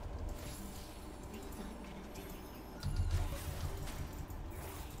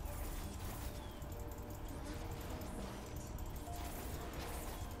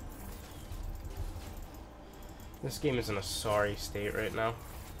 This game is in a sorry state right now.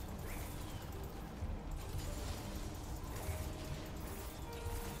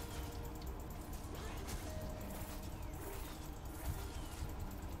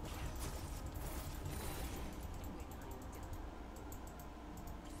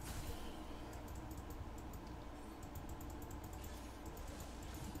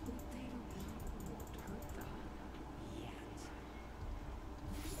 They won't hurt them yet.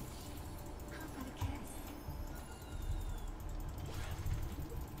 How about a kiss?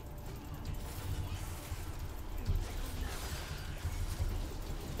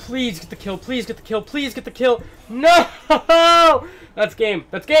 Please get the kill, please get the kill, please get the kill. No! That's game.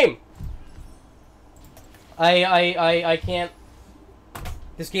 That's game. I can't.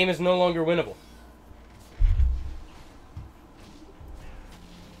 This game is no longer winnable.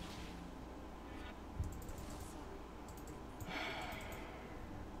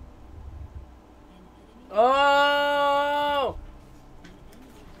 Oh!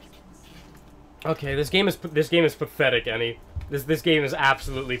 Okay, this game is pathetic, Annie. This game is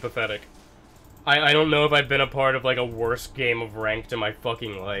absolutely pathetic. I don't know if I've been a part of like a worse game of ranked in my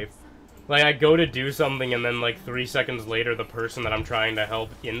fucking life. Like I go to do something and then like 3 seconds later the person that I'm trying to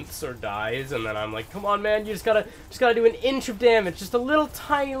help ints or dies, and then I'm like, come on man, you just gotta do an inch of damage, just a little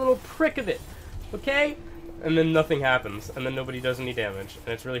tiny little prick of it, okay? And then nothing happens, and then nobody does any damage,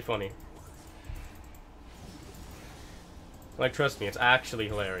 and it's really funny. Like, trust me, it's actually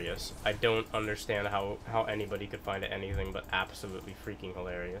hilarious. I don't understand how anybody could find it anything but absolutely freaking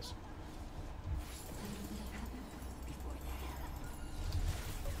hilarious.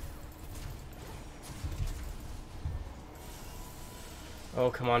 Oh,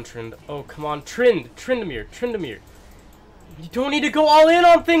 come on, Trind. Oh, come on, Tryndamere. You don't need to go all in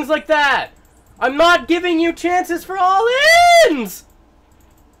on things like that! I'm not giving you chances for all-ins!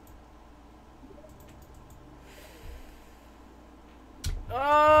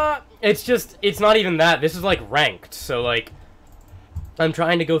 It's not even that. This is like ranked, so like, I'm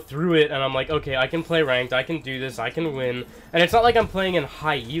trying to go through it, and I'm like, okay, I can play ranked, I can do this, I can win. And it's not like I'm playing in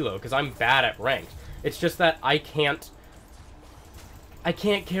high elo, because I'm bad at ranked. It's just that I can't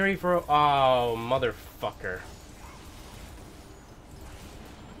carry for, oh, motherfucker.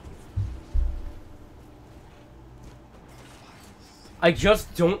 I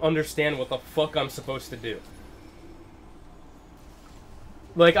just don't understand what the fuck I'm supposed to do.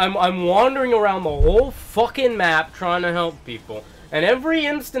 Like, I'm wandering around the whole fucking map trying to help people. And every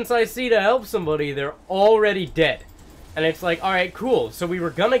instance I see to help somebody, they're already dead. And it's like, alright, cool. So we were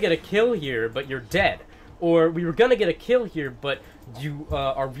gonna get a kill here, but you're dead. Or we were gonna get a kill here, but you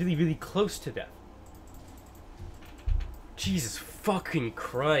are really, really close to death. Jesus fucking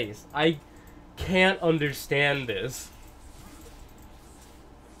Christ. I can't understand this.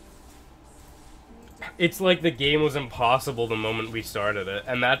 It's like the game was impossible the moment we started it,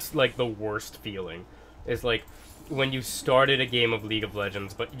 and that's like the worst feeling. It's like when you started a game of League of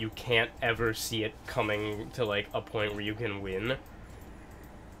Legends, but you can't ever see it coming to like a point where you can win.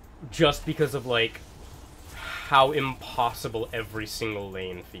 Just because of like how impossible every single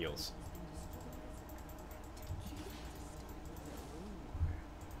lane feels.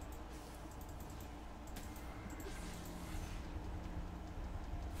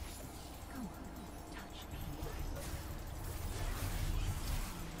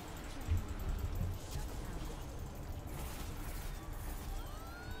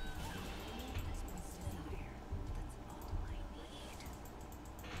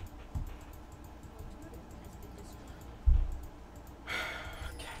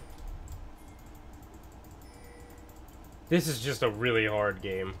 This is just a really hard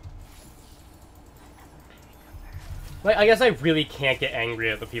game. Like, I guess I really can't get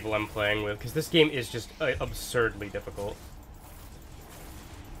angry at the people I'm playing with, because this game is just absurdly difficult.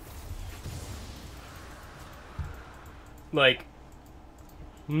 Like,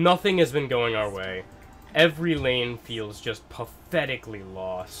 nothing has been going our way. Every lane feels just pathetically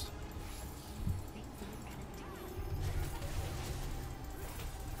lost.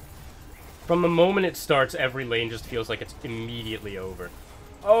 From the moment it starts, every lane just feels like it's immediately over.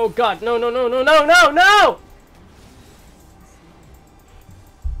 Oh god, no, no, no, no, no, no, no!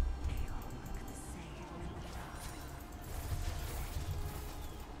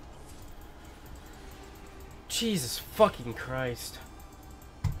 Jesus fucking Christ.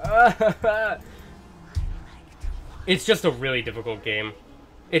 It's just a really difficult game.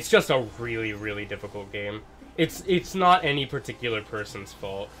 It's just a really, really difficult game. It's not any particular person's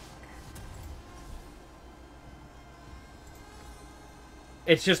fault.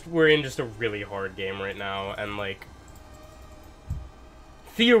 It's just, we're in just a really hard game right now, and like,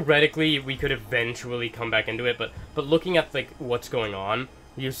 theoretically, we could eventually come back into it, but looking at, like, what's going on,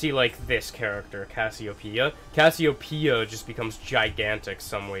 you see, like, this character, Cassiopeia. Cassiopeia just becomes gigantic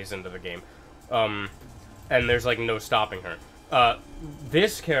some ways into the game. And there's, like, no stopping her.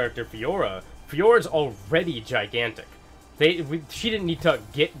 This character, Fiora's already gigantic. She didn't need to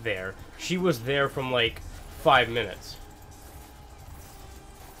get there. She was there from, like, 5 minutes.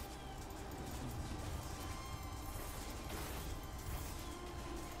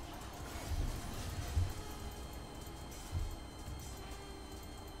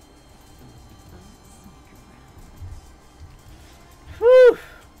 Whew.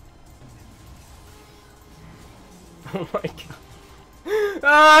 Oh my god.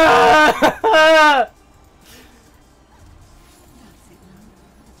 Ah!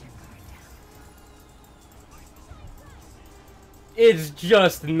 It's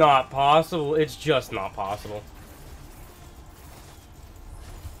just not possible. It's just not possible.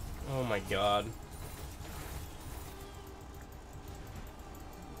 Oh my god.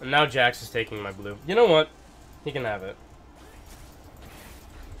 And now Jax is taking my blue. You know what? He can have it.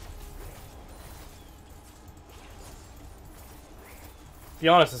 To be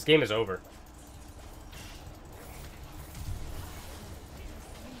honest, this game is over.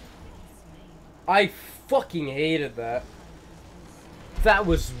 I fucking hated that. That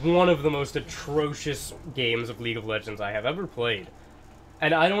was one of the most atrocious games of League of Legends I have ever played.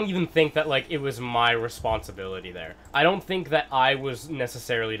 And I don't even think that, like, it was my responsibility there. I don't think that I was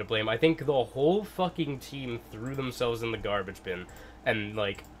necessarily to blame. I think the whole fucking team threw themselves in the garbage bin. And,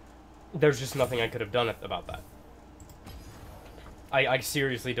 like, there's just nothing I could have done about that. I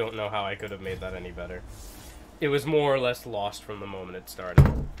seriously don't know how I could have made that any better. It was more or less lost from the moment it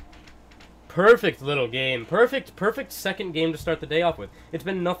started. Perfect little game. Perfect second game to start the day off with. It's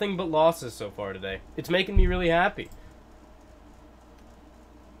been nothing but losses so far today. It's making me really happy.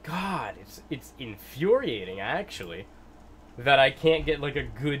 God, it's infuriating, actually, that I can't get, like, a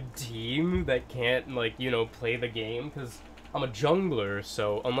good team that can't, like, you know, play the game, because I'm a jungler,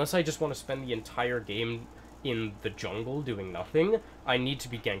 so unless I just want to spend the entire game in the jungle doing nothing, I need to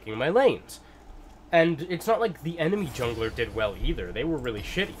be ganking my lanes. And it's not like the enemy jungler did well either. They were really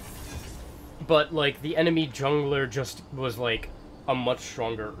shitty. But, like, the enemy jungler just was, like, a much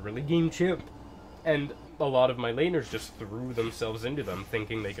stronger early game champ. And a lot of my laners just threw themselves into them,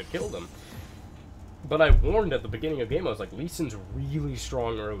 thinking they could kill them. But I warned at the beginning of the game, I was like, Lee Sin's really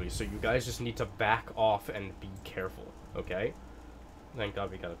strong early, so you guys just need to back off and be careful, okay? Thank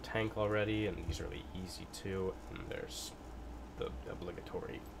God we got a tank already, and these are really easy too. And there's the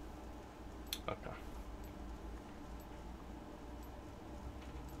obligatory. Okay.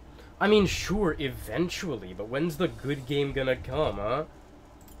 I mean, sure, eventually, but when's the good game gonna come, huh?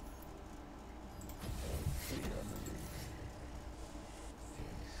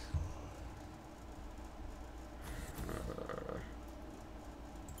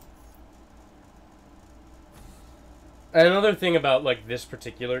 Another thing about, like, this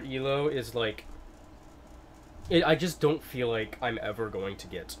particular ELO is, like, I just don't feel like I'm ever going to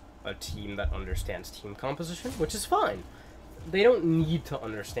get a team that understands team composition, which is fine. They don't need to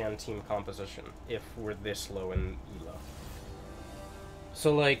understand team composition if we're this low in ELO.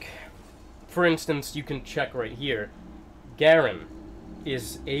 So, like, for instance, you can check right here. Garen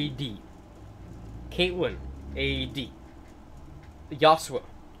is AD. Caitlyn, AD. Yasuo,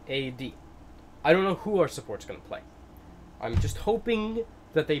 AD. I don't know who our support's gonna play. I'm just hoping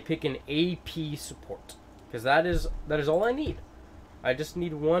that they pick an AP support, because that is all I need. I just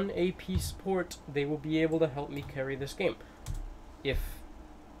need one AP support. They will be able to help me carry this game. If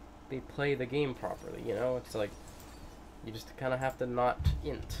they play the game properly, you know? It's like, you just kind of have to not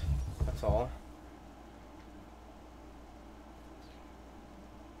int. That's all.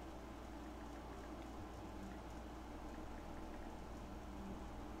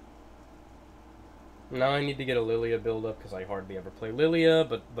 Now I need to get a Lilia build up, because I hardly ever play Lilia,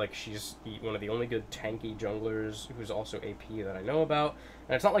 but, like, she's one of the only good tanky junglers who's also AP that I know about.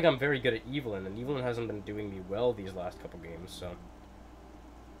 And it's not like I'm very good at Evelynn, and Evelynn hasn't been doing me well these last couple games, so.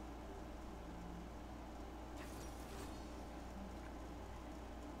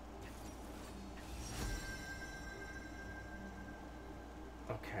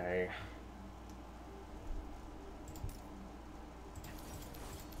 Okay.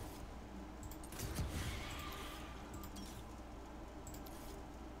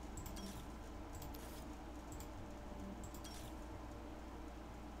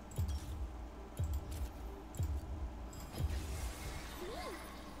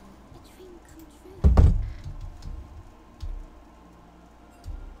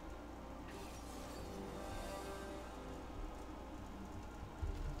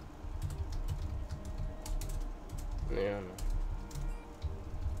 Yeah, no.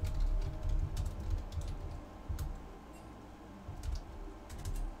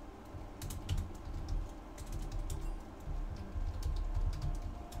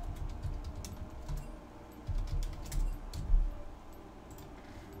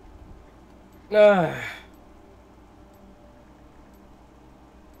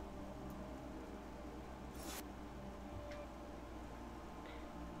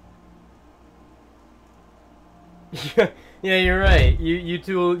 Yeah, you're right. You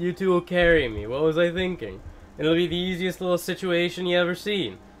two will carry me. What was I thinking? It'll be the easiest little situation you ever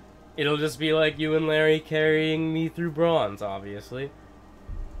seen. It'll just be like you and Larry carrying me through bronze, obviously.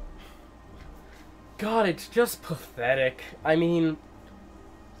 God, it's just pathetic. I mean,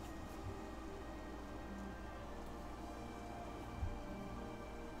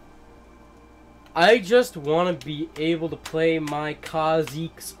 I just want to be able to play my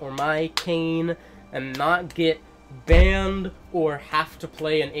Kha'Zix or my Kayn and not get banned or have to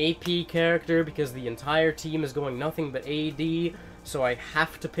play an AP character because the entire team is going nothing but AD, so I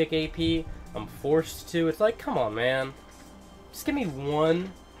have to pick AP. I'm forced to. It's like, come on, man. Just give me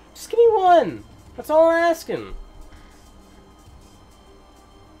one. Just give me one. That's all I'm asking.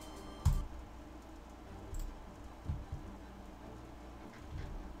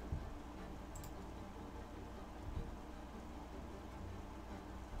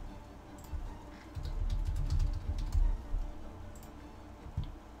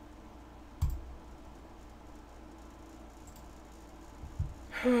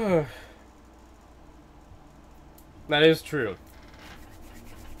 That is true.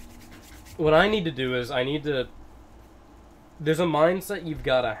 What I need to do is there's a mindset you've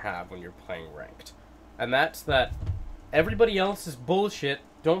got to have when you're playing ranked. And that's that everybody else is bullshit.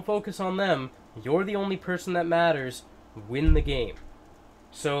 Don't focus on them. You're the only person that matters. Win the game.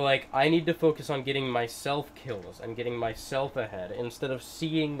 So, like, I need to focus on getting myself kills and getting myself ahead instead of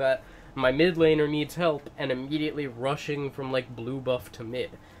seeing that my mid laner needs help and immediately rushing from, like, blue buff to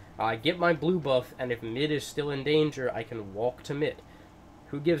mid. I get my blue buff, and if mid is still in danger, I can walk to mid.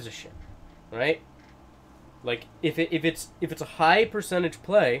 Who gives a shit? Right? Like, if it's a high percentage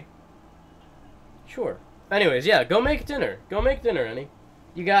play, sure. Anyways, yeah, go make dinner. Go make dinner, Annie.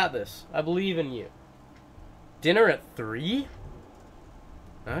 You got this. I believe in you. Dinner at 3?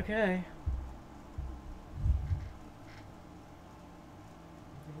 Okay.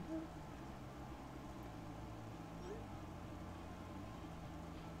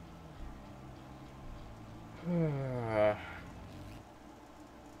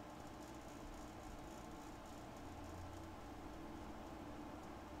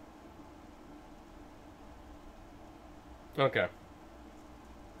 Okay.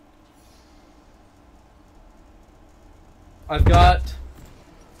 I've got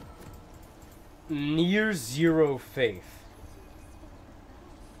near zero faith.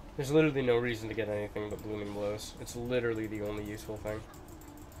 There's literally no reason to get anything but Blooming Blows. It's literally the only useful thing.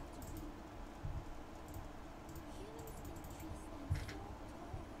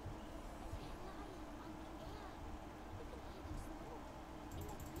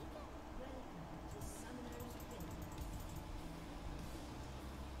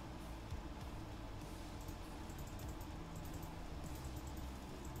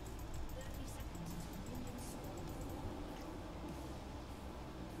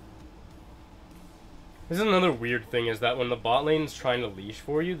 This is another weird thing, is that when the bot lane's trying to leash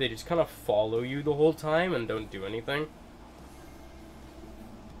for you, they just kind of follow you the whole time and don't do anything.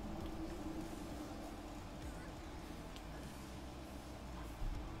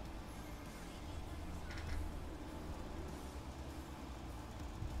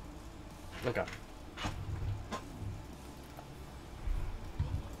 Okay.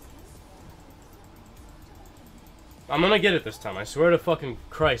 I'm gonna get it this time. I swear to fucking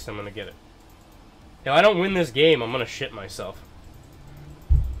Christ, I'm gonna get it. If I don't win this game, I'm gonna shit myself.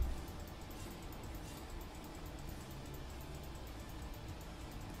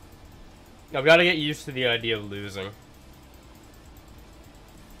 I've got to get used to the idea of losing.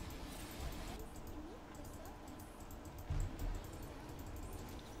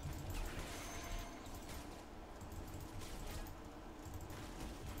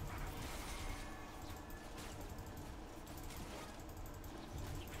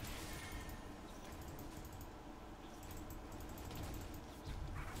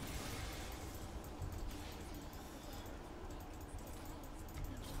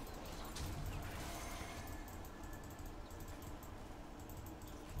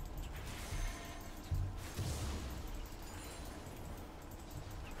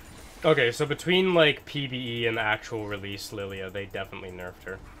 Okay, so between, like, PBE and the actual release Lilia, they definitely nerfed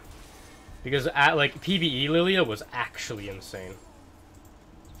her. Because at like PvE Lilia was actually insane.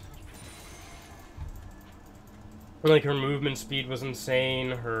 Like her movement speed was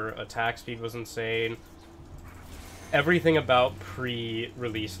insane, her attack speed was insane. Everything about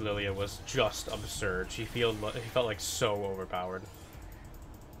pre-release Lilia was just absurd. She felt like so overpowered.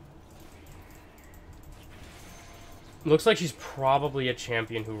 Looks like she's probably a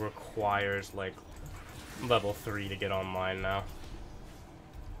champion who requires like level 3 to get online now.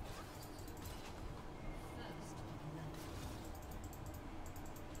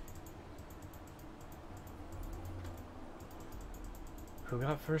 Who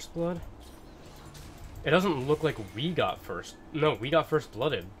got first blood? It doesn't look like we got first. No, we got first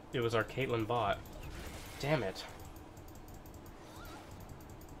blooded. It was our Caitlyn bot. Damn it.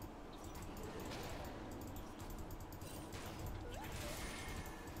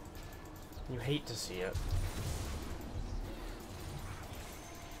 You hate to see it.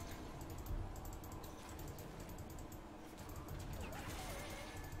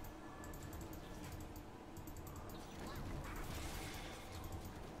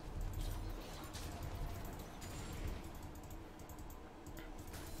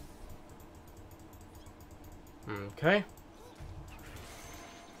 Okay.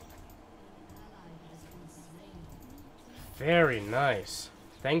 Very nice.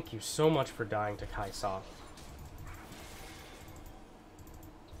 Thank you so much for dying to Kai'Sa.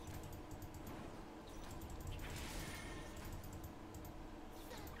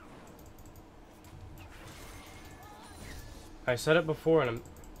 I said it before and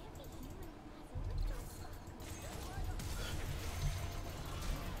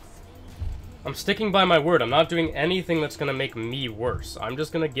I'm sticking by my word. I'm not doing anything that's gonna make me worse. I'm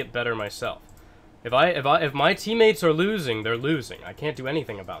just gonna get better myself. If my teammates are losing, they're losing. I can't do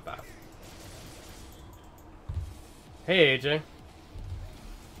anything about that. Hey, AJ.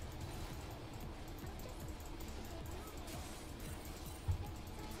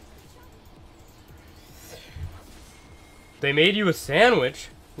 They made you a sandwich.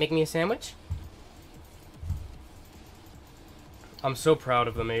 Make me a sandwich? I'm so proud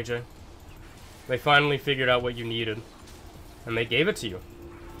of them, AJ. They finally figured out what you needed. And they gave it to you.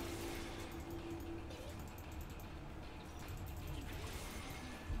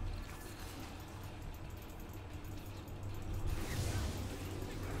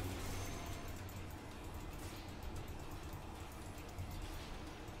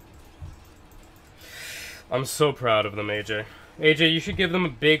 I'm so proud of them, AJ. AJ, you should give them a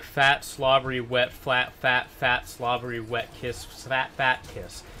big, fat, slobbery, wet, fat, slobbery, wet kiss. Fat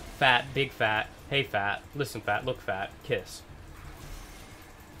kiss. Fat, big fat, hey fat, listen fat, look fat, kiss.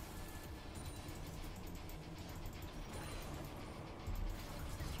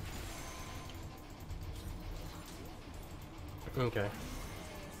 Okay.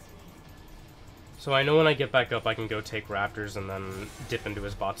 So I know when I get back up I can go take Raptors and then dip into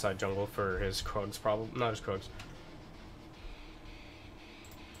his bot side jungle for his Krugs, probably. Not his Krugs.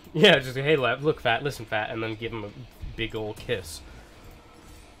 Yeah, just hey look fat, listen fat, and then give him a big ol' kiss.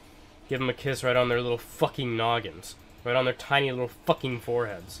 Give them a kiss right on their little fucking noggins. Right on their tiny little fucking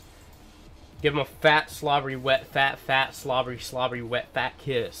foreheads. Give them a fat, slobbery, wet, fat, slobbery, wet, fat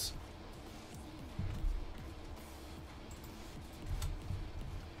kiss.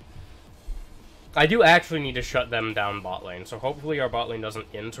 I do actually need to shut them down bot lane, so hopefully our bot lane doesn't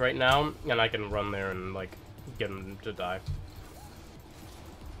int right now, and I can run there and, like, get them to die.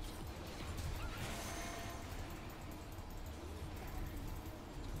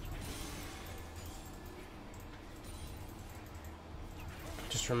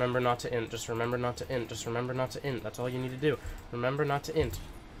 Just remember not to int, just remember not to int, just remember not to int. That's all you need to do. Remember not to int.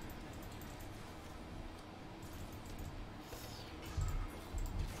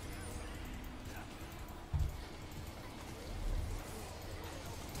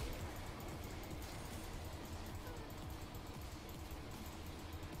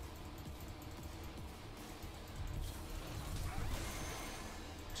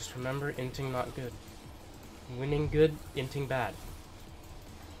 Just remember inting not good. Winning good, inting bad.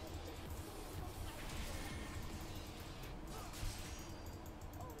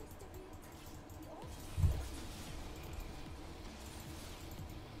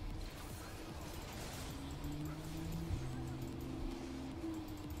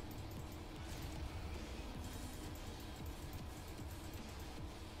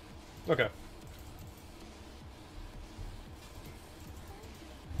 Okay.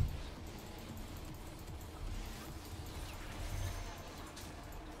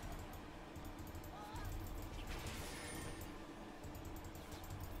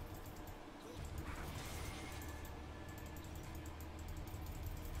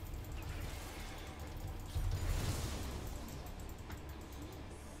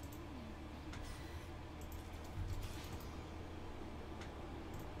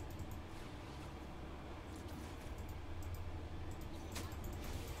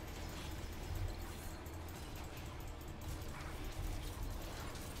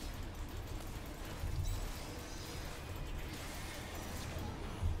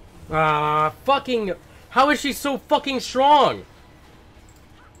 Fucking... How is she so fucking strong?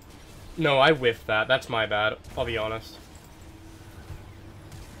 No, I whiffed that. That's my bad. I'll be honest.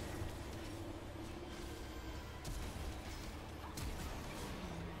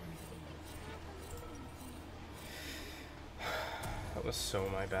 That was so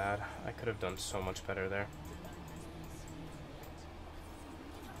my bad. I could have done so much better there.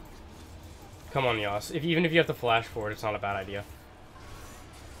 Come on, Yas. Even if you have to flash forward, it's not a bad idea.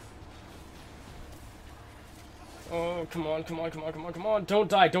 Oh, come on, come on, come on, come on, come on. Don't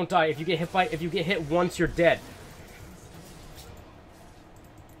die, don't die. If you get hit once, you're dead.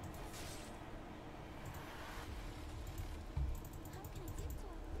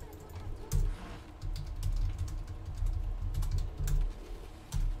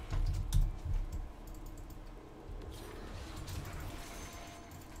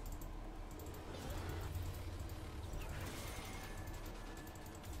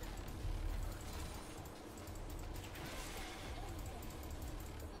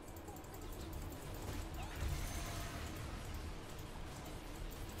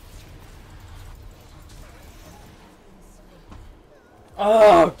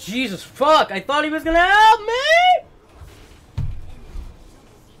 Oh, Jesus, fuck! I thought he was gonna help me!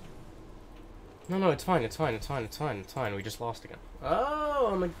 No, it's fine, it's fine, it's fine, it's fine, it's fine. We just lost again.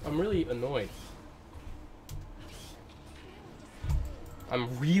 Oh, I'm really annoyed.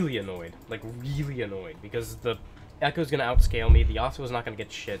 I'm really annoyed. Like, really annoyed. Because the Echo's gonna outscale me, the Yasuo's not gonna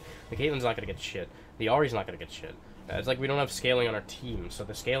get shit, the Caitlyn's not gonna get shit, the Ahri's not gonna get shit. It's like we don't have scaling on our team, so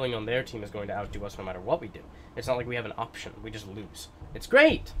the scaling on their team is going to outdo us no matter what we do. It's not like we have an option. We just lose. It's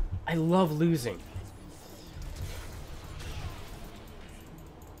great! I love losing.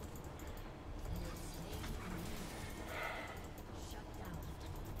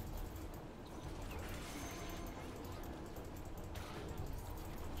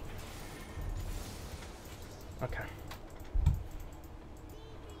 Okay.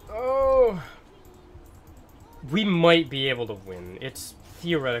 Oh! We might be able to win. It's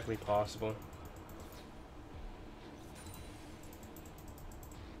theoretically possible.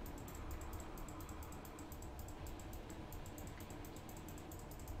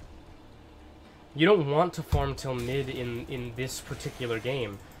 You don't want to farm till mid in this particular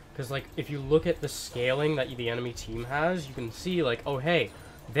game. Because, like, if you look at the scaling that the enemy team has, you can see, like, oh, hey,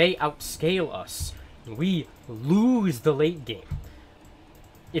 they outscale us. We lose the late game.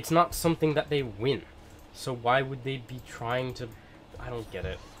 It's not something that they win. So why would they be trying to... I don't get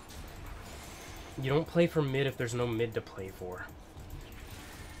it. You don't play for mid if there's no mid to play for.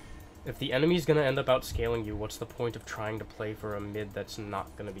 If the enemy's gonna end up outscaling you, what's the point of trying to play for a mid that's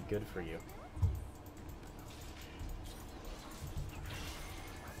not gonna be good for you?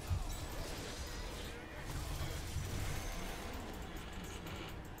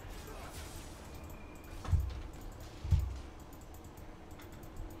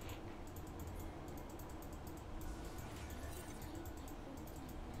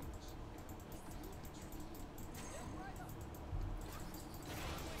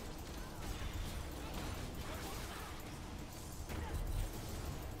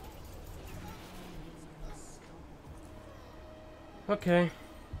 Okay.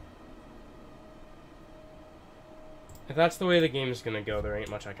 If that's the way the game's gonna go, there ain't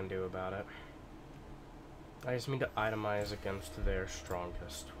much I can do about it. I just need to itemize against their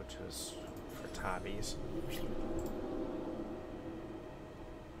strongest, which is for tabbies.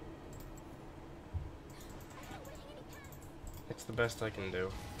 It's the best I can do.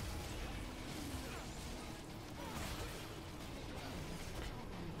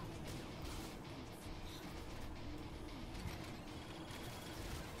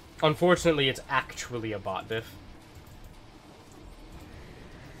 Unfortunately, it's actually a bot diff.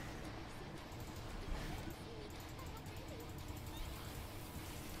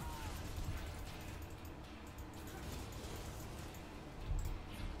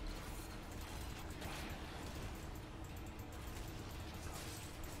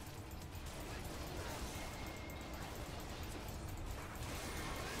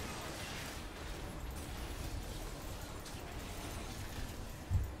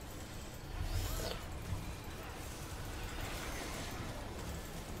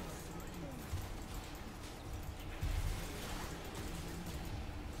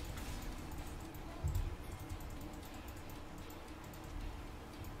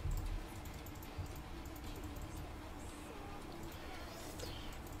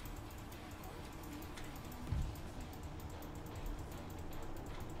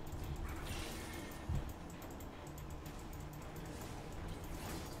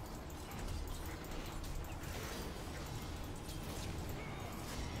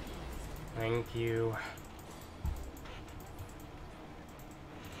 Thank you.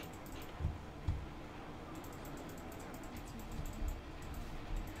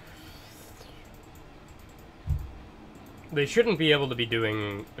 They shouldn't be able to be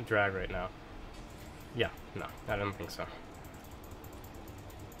doing a drag right now. Yeah, no, I don't think so.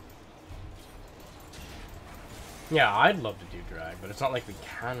 Yeah, I'd love to do drag, but it's not like we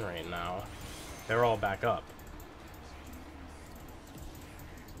can right now. They're all back up.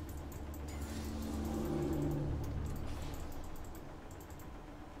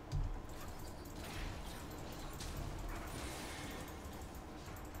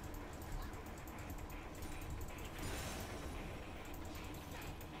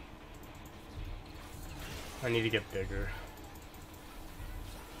 I need to get bigger.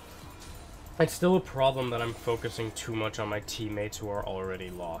 It's still a problem that I'm focusing too much on my teammates who are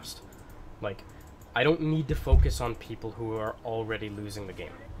already lost. Like, I don't need to focus on people who are already losing the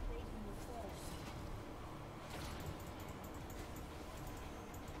game.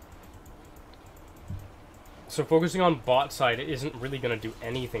 So focusing on bot side isn't really going to do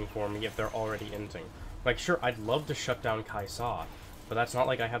anything for me if they're already inting. Like, sure, I'd love to shut down Kai'Sa, but that's not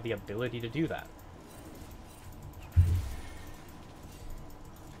like I have the ability to do that.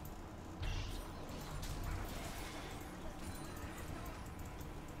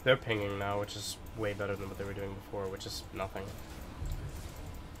 They're pinging now, which is way better than what they were doing before, which is nothing.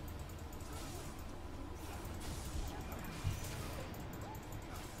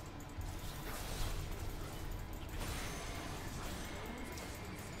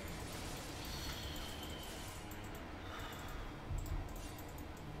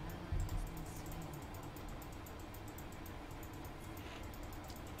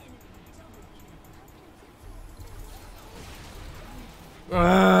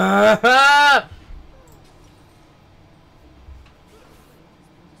 I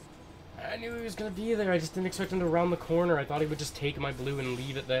knew he was gonna be there. I just didn't expect him to round the corner. I thought he would just take my blue and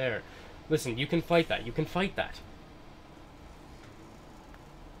leave it there. Listen, you can fight that. You can fight that.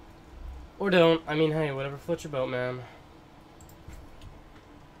 Or don't. I mean, hey, whatever floats your boat, man.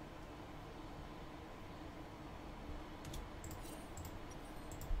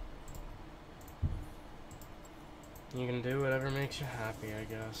 You can do whatever makes you happy, I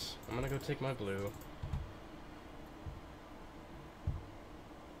guess. I'm gonna go take my blue.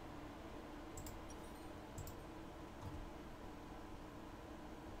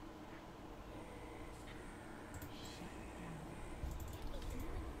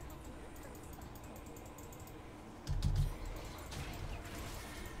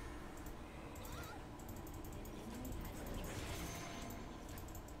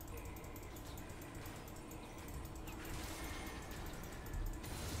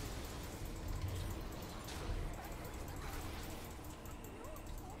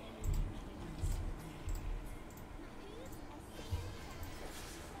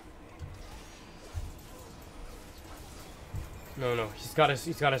 No, he's got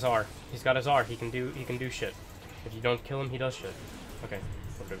his R. He's got his R. He can do shit. If you don't kill him, he does shit. Okay,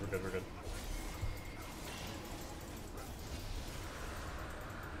 we're good.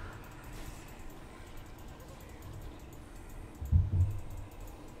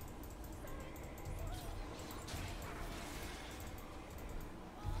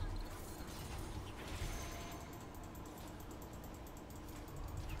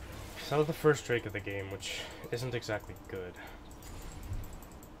 That was the first Drake of the game, which isn't exactly good.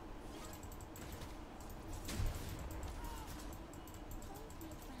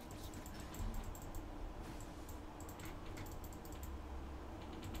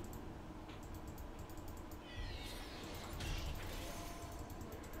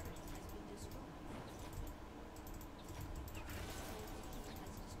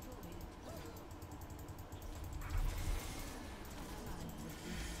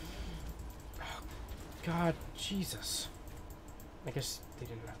 God, Jesus. I guess they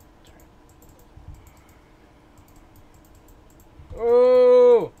didn't have to turn.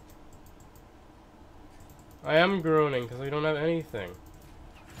 Oh! I am groaning because we don't have anything.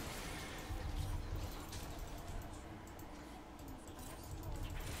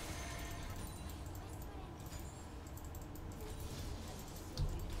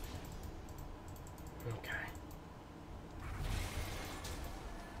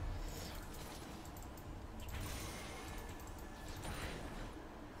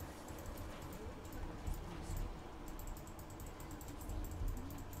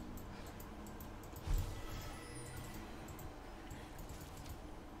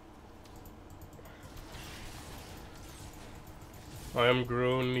 I am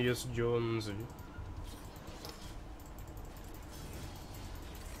Gronius Jonesy.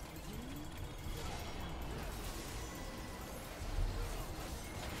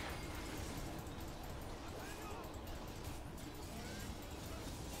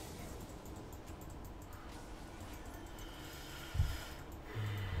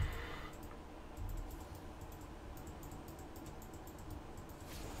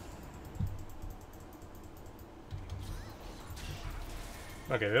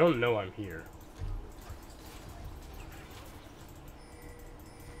 Okay, they don't know I'm here.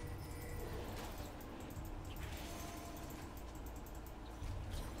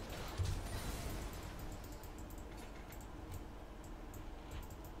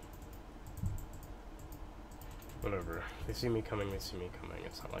 Whatever. They see me coming, they see me coming.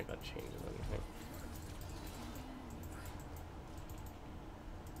 It's not like that changes anything.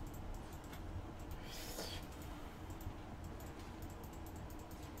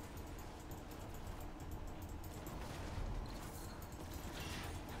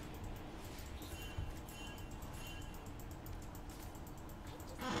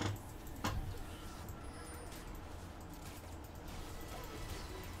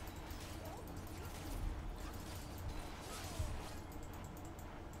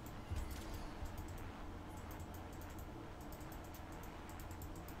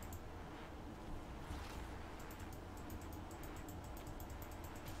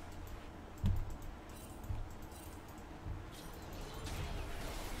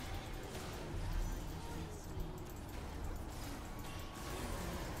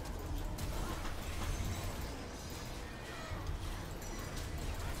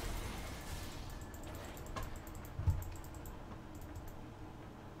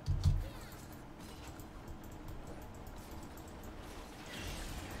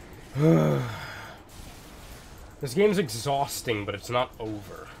 This game's exhausting, but it's not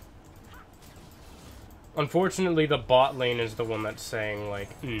over. Unfortunately, the bot lane is the one that's saying,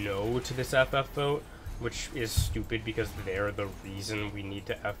 like, no to this FF vote, which is stupid because they're the reason we need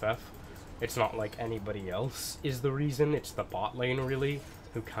to FF. It's not like anybody else is the reason, it's the bot lane, really,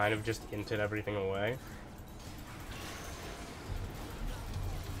 who kind of just hinted everything away.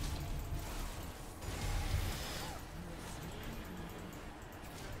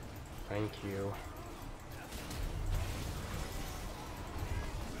 Thank you.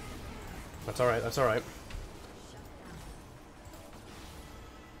 That's alright, that's alright.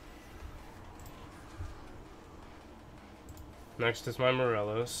 Next is my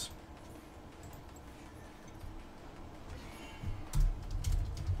Morelos.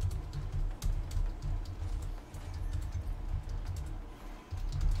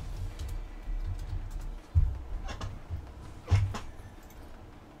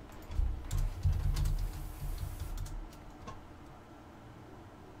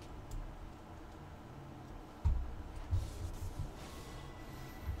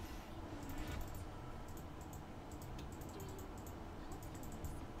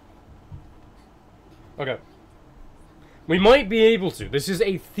 Okay. We might be able to. This is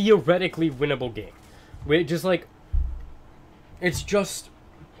a theoretically winnable game. We just like... It's just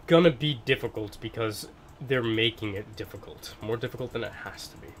gonna be difficult because they're making it difficult. More difficult than it has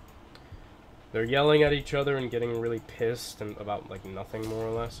to be. They're yelling at each other and getting really pissed and about, like, nothing, more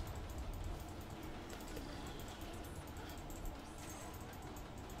or less.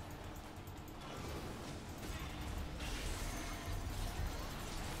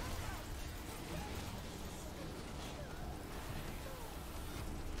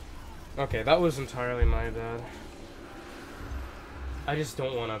 Okay, that was entirely my bad. I just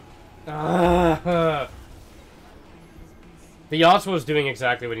don't want to... The Yasuo's doing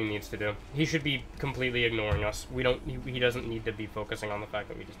exactly what he needs to do. He should be completely ignoring us. We don't... He doesn't need to be focusing on the fact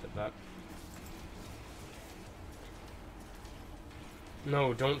that we just did that.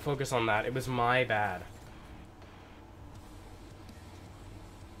 No, don't focus on that. It was my bad.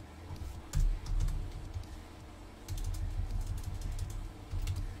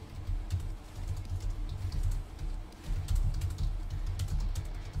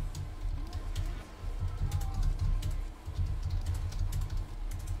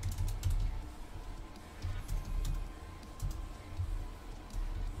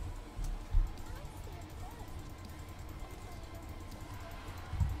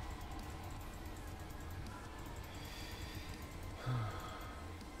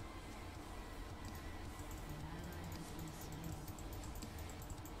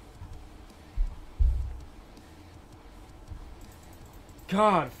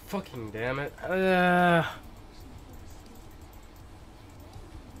 God fucking damn it.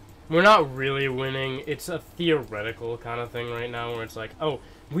 We're not really winning. It's a theoretical kind of thing right now where it's like, oh,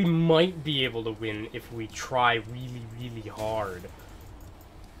 we might be able to win if we try really, really hard.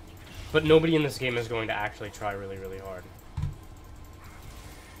 But nobody in this game is going to actually try really, really hard.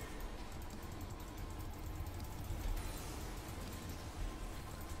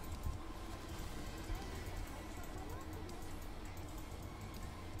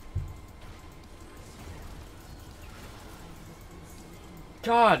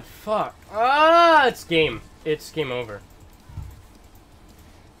 God, fuck. Ah, it's game. It's game over.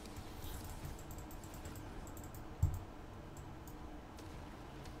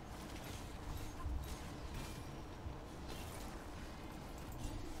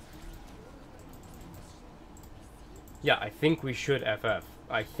 Yeah, I think we should FF.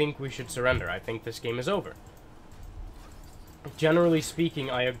 I think we should surrender. I think this game is over. Generally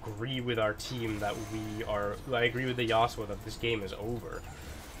speaking, I agree with our team that I agree with the Yasuo that this game is over.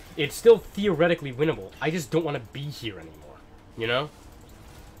 It's still theoretically winnable. I just don't want to be here anymore. You know?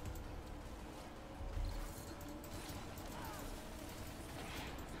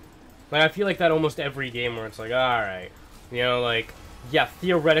 Like, I feel like that almost every game where it's like, alright. You know, like, yeah,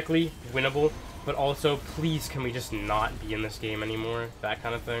 theoretically winnable, but also, please, can we just not be in this game anymore? That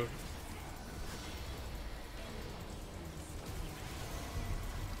kind of thing.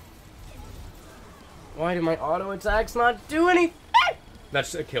 Why do my auto attacks not do anything?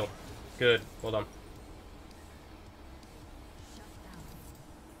 That's a kill. Good. Well done.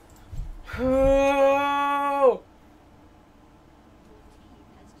 Oh!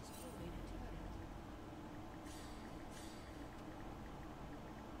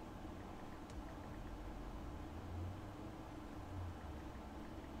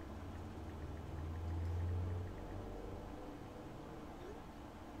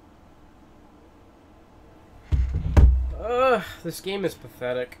 This game is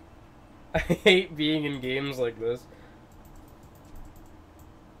pathetic. I hate being in games like this.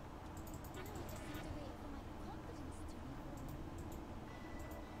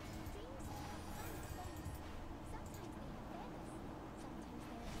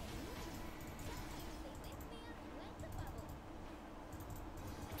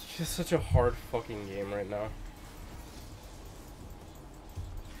 It's just such a hard fucking game right now.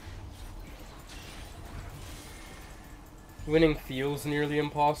 Winning feels nearly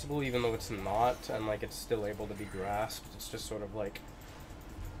impossible, even though it's not, and, like, it's still able to be grasped. It's just sort of, like,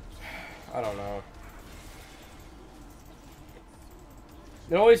 I don't know.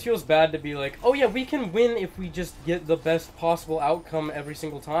 It always feels bad to be like, oh yeah, we can win if we just get the best possible outcome every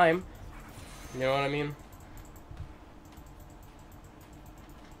single time. You know what I mean?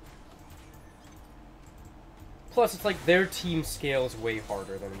 Plus, it's like their team scales way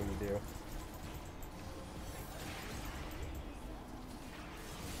harder than we do.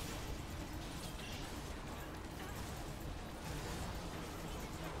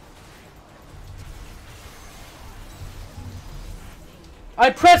 I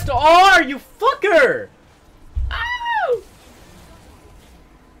pressed R, you fucker! Ow!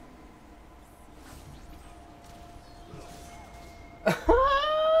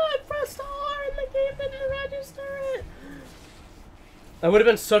 I pressed R and the game didn't register it. That would have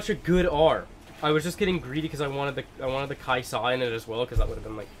been such a good R. I was just getting greedy because I wanted the Kaisa in it as well, because that would have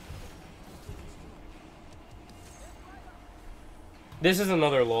been like. This is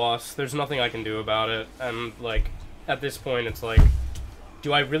another loss. There's nothing I can do about it, and like at this point, it's like.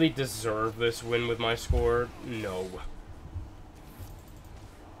 Do I really deserve this win with my score? No.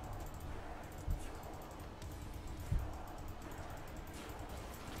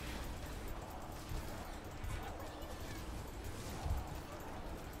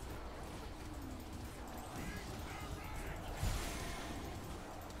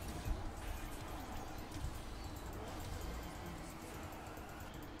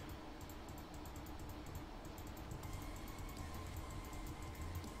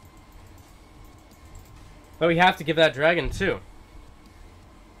 But we have to give that dragon too.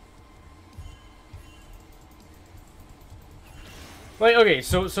 Like, okay,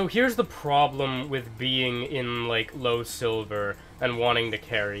 so here's the problem with being in, like, low silver and wanting to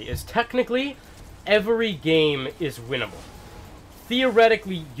carry, is technically, every game is winnable.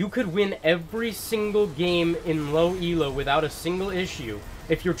 Theoretically, you could win every single game in low elo without a single issue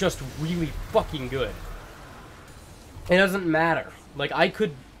if you're just really fucking good. It doesn't matter. Like, I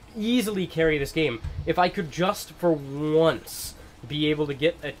could easily carry this game if I could just for once be able to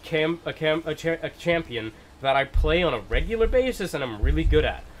get a champion that I play on a regular basis and I'm really good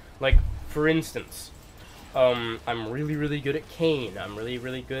at. Like, for instance, I'm really good at Kayn. I'm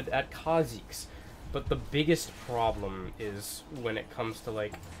really good at Kha'Zix. But the biggest problem is when it comes to,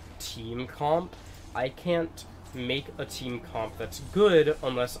 like, team comp. I can't make a team comp that's good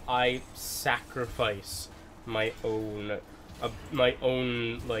unless I sacrifice my own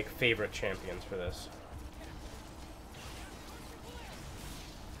like favorite champions for this.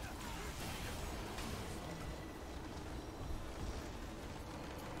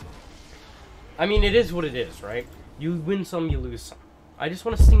 I mean, it is what it is, right? You win some, you lose some. I just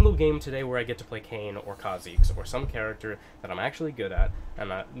want a single game today where I get to play Kayn or Kha'Zix or some character that I'm actually good at,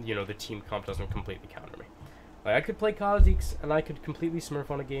 and you know, the team comp doesn't completely counter me. Like, I could play Kha'Zix and I could completely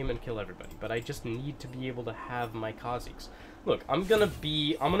smurf on a game and kill everybody, but I just need to be able to have my Kha'Zix. Look, I'm gonna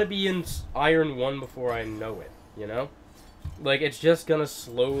be in Iron 1 before I know it, you know? Like, it's just gonna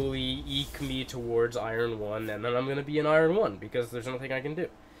slowly eke me towards Iron 1, and then I'm gonna be in Iron 1, because there's nothing I can do.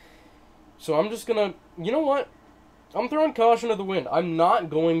 So I'm just gonna... You know what? I'm throwing caution to the wind. I'm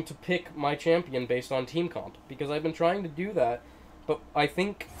not going to pick my champion based on team comp, because I've been trying to do that, but I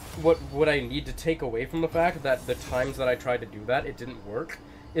think what I need to take away from the fact that the times that I tried to do that, it didn't work,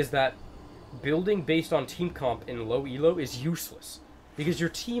 is that building based on team comp in low elo is useless, because your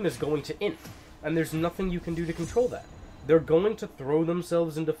team is going to int, and there's nothing you can do to control that. They're going to throw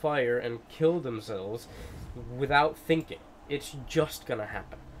themselves into fire and kill themselves without thinking. It's just gonna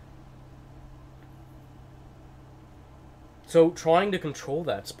happen. So trying to control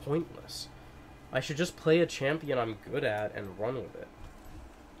that's pointless. I should just play a champion I'm good at and run with it.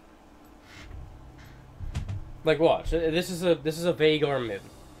 Like, watch. This is a Veigar mid.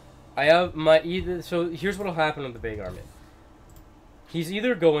 I have my so here's what'll happen with the Veigar mid. He's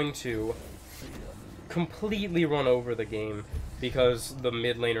either going to completely run over the game because the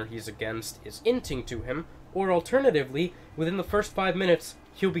mid laner he's against is inting to him, or alternatively, within the first 5 minutes,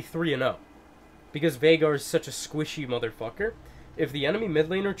 he'll be 3-0. Because Veigar is such a squishy motherfucker, if the enemy mid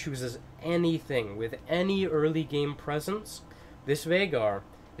laner chooses anything with any early game presence, this Veigar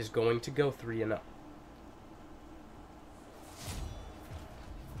is going to go 3-0.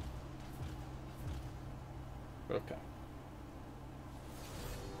 Okay.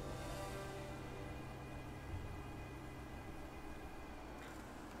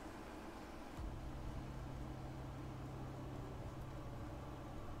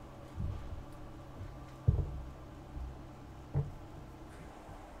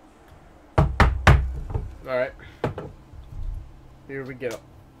 Alright. Here we go.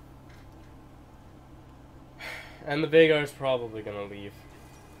 And the Veigar's probably gonna leave.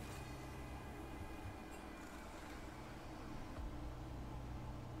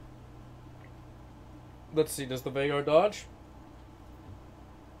 Let's see, does the Veigar dodge?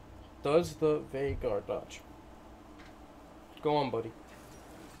 Does the Veigar dodge? Go on, buddy.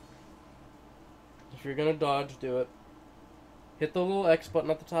 If you're gonna dodge, do it. Hit the little X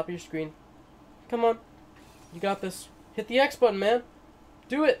button at the top of your screen. Come on. You got this. Hit the X button, man.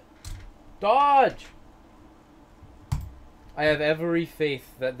 Do it. Dodge. I have every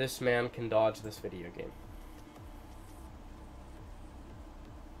faith that this man can dodge this video game.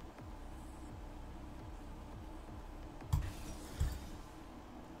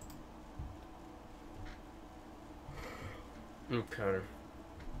 Okay.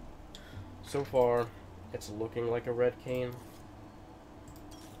 So far, it's looking like a red cane.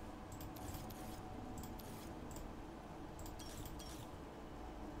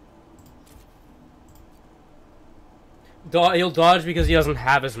 He'll dodge because he doesn't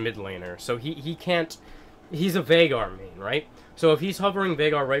have his mid laner, so he can't... He's a Veigar main, right? So if he's hovering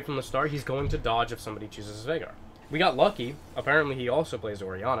Veigar right from the start, he's going to dodge if somebody chooses Veigar. We got lucky. Apparently he also plays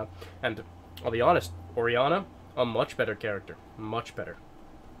Orianna, and I'll be honest, Orianna, a much better character. Much better.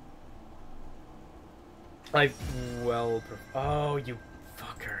 Oh, you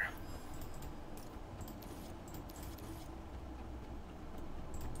fucker.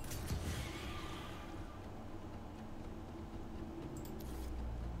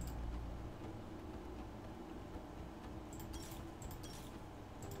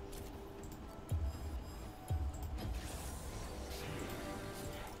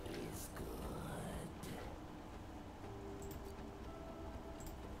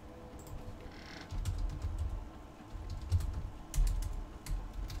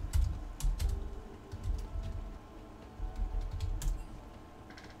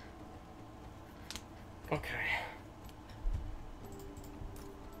 Okay.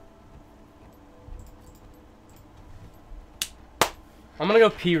 I'm gonna go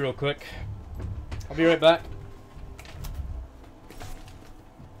pee real quick. I'll be right back.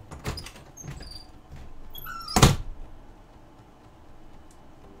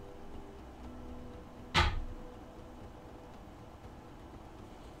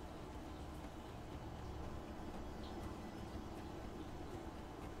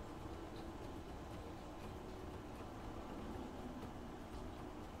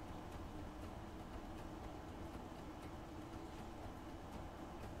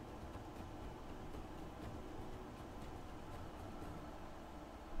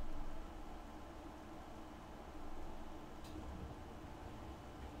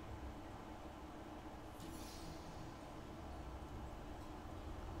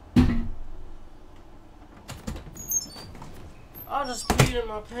 I just peed in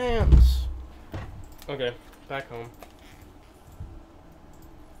my pants. Okay, back home.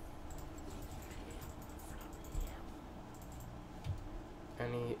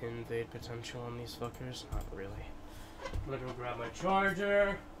 Any invade potential on these fuckers? Not really. I'm gonna go grab my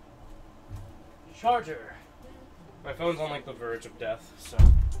charger. Charger! My phone's on like the verge of death, so.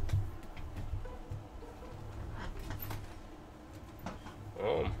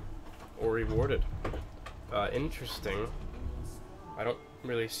 Oh. Or rewarded. Interesting. I don't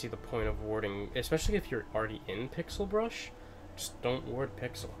really see the point of warding, especially if you're already in Pixel Brush. Just don't ward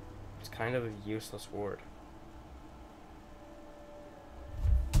Pixel. It's kind of a useless ward.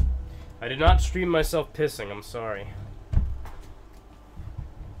 I did not stream myself pissing, I'm sorry.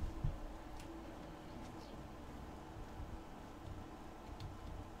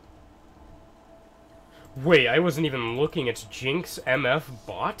 Wait, I wasn't even looking. It's Jinx MF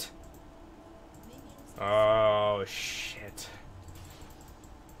bot? Oh, shit.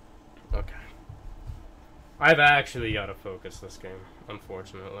 Okay. I've actually got to focus this game,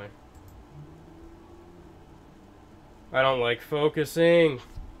 unfortunately. I don't like focusing.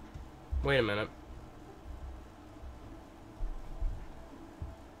 Wait a minute.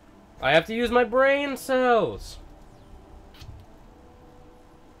 I have to use my brain cells.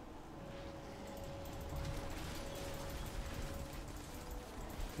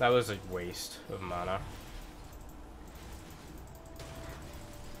 That was a waste of mana.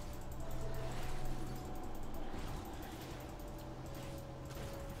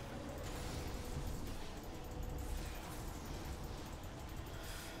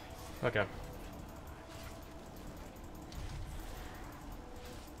 Okay.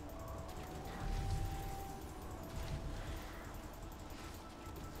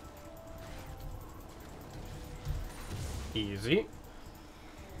 Easy.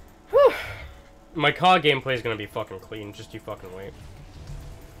 Whew. My COD gameplay is gonna be fucking clean, just you fucking wait.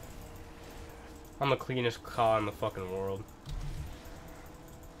 I'm the cleanest COD in the fucking world.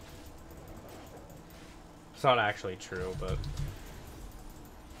 It's not actually true, but...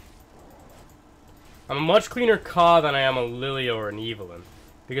 I'm a much cleaner COD than I am a Lilia or an Evelynn.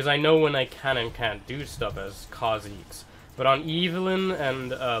 Because I know when I can and can't do stuff as Kha'Zix. But on Evelynn and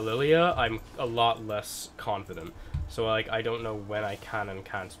Lilia, I'm a lot less confident. So, like, I don't know when I can and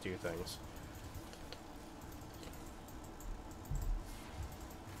can't do things.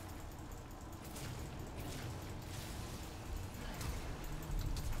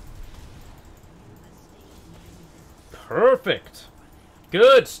 Perfect!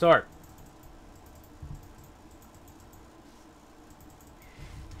 Good start.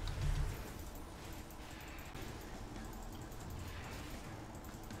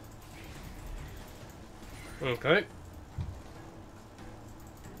 Okay.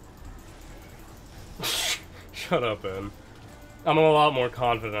 Shut up, Ben. I'm a lot more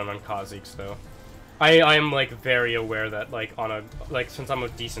confident on Kha'Zix, though. I am, like, very aware that, like, on a... Like, since I'm a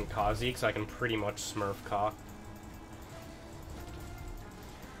decent Kha'Zix, I can pretty much smurf Ka.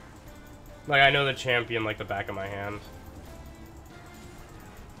 Like, I know the champion like the back of my hand.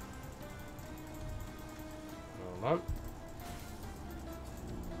 Hold on.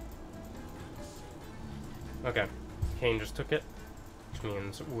 Okay. Kayn just took it. Which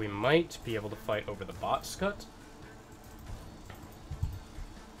means we might be able to fight over the bot scut.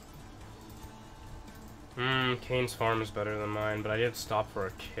 Kayn's farm is better than mine, but I did stop for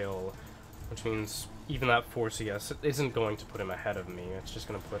a kill. Which means even that 4 CS isn't going to put him ahead of me. It's just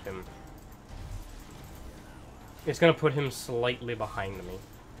going to put him... It's going to put him slightly behind me.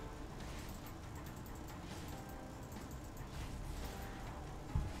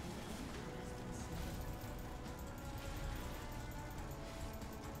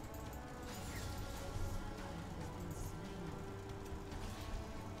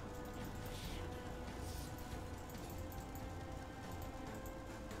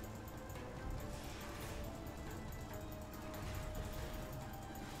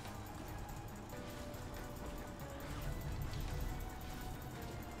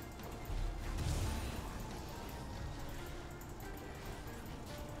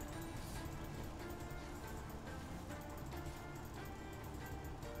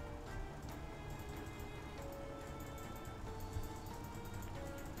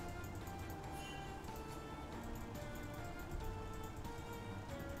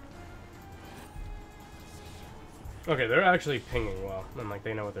 Okay, they're actually pinging well, and like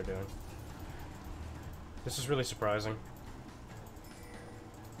they know what they're doing. This is really surprising.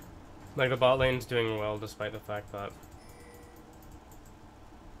 Like the bot lane's doing well despite the fact that...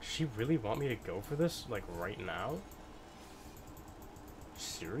 Does she really want me to go for this, like right now?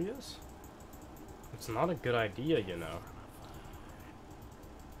 Serious? It's not a good idea, you know.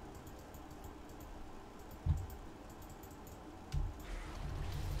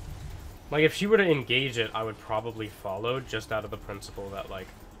 Like, if she were to engage it, I would probably follow, just out of the principle that, like,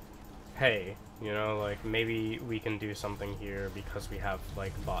 hey, you know, like, maybe we can do something here because we have,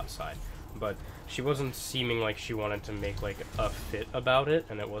 like, bot side. But she wasn't seeming like she wanted to make, like, a fit about it,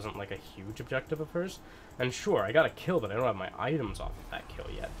 and it wasn't, like, a huge objective of hers. And sure, I got a kill, but I don't have my items off of that kill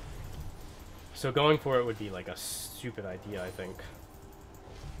yet. So going for it would be, like, a stupid idea, I think.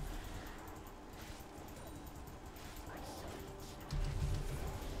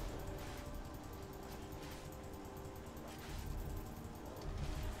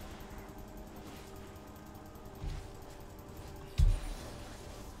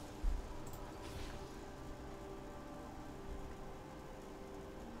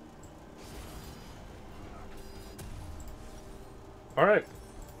 Alright.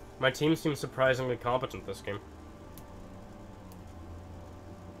 My team seems surprisingly competent this game.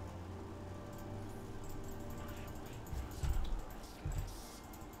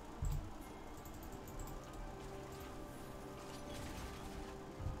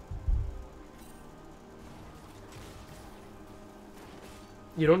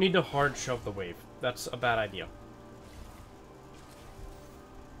 You don't need to hard shove the wave. That's a bad idea.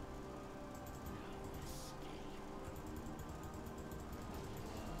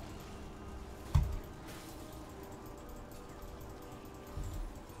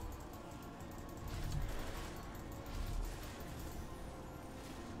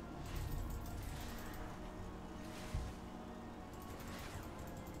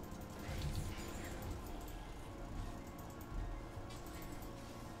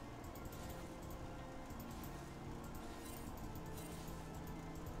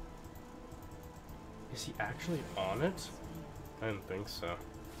 Is he actually on it? I didn't think so.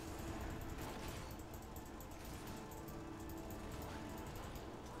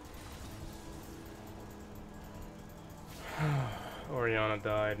 Orianna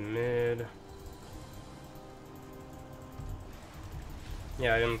died mid.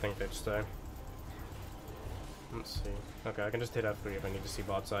 Yeah, I didn't think they'd stay. Let's see. Okay, I can just hit F3 if I need to see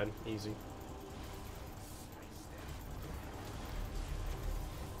bot side. Easy.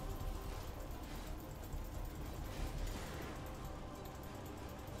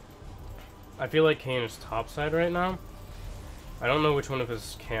 I feel like Kayn is topside right now. I don't know which one of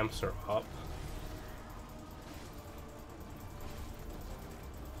his camps are up.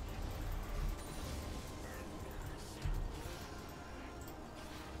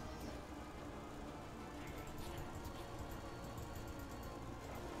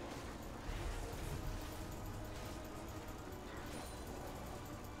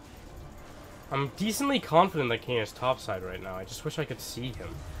 I'm decently confident that Kayn is topside right now. I just wish I could see him.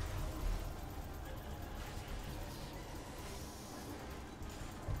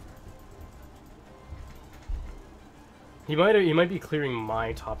 He might be clearing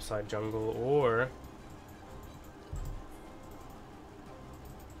my topside jungle, or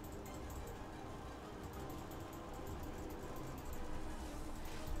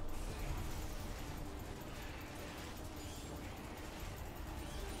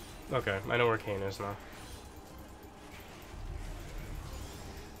okay, I know where Kayn is now.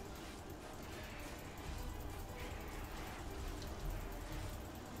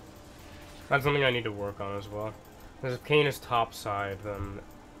 That's something I need to work on as well. Because if Kayn is topside, then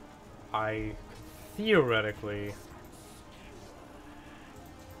I theoretically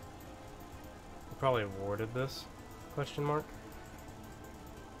probably awarded this, question mark.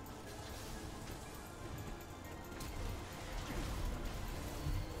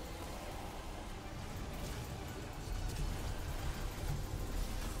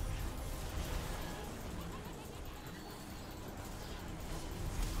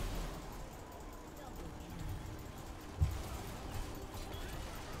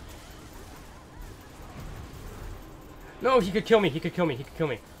 No, he could kill me, he could kill me, he could kill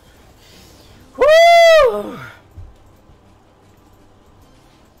me. Woo!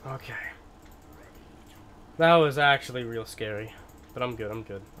 Okay. That was actually real scary. But I'm good, I'm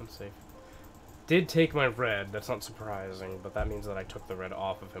good, I'm safe. Did take my red, that's not surprising, but that means that I took the red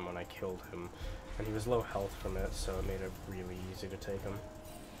off of him when I killed him. And he was low health from it, so it made it really easy to take him.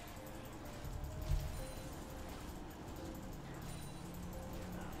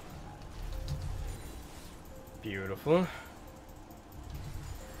 Beautiful.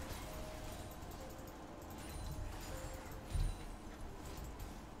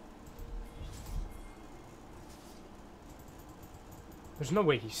 There's no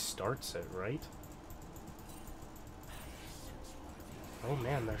way he starts it, right? Oh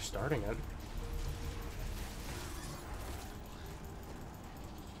man, they're starting it.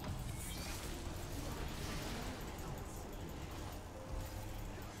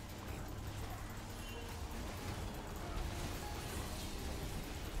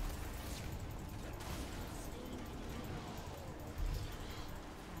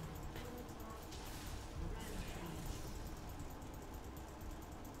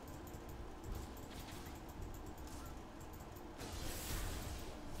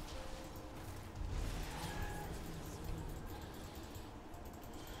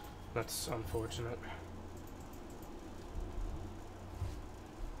 That's unfortunate.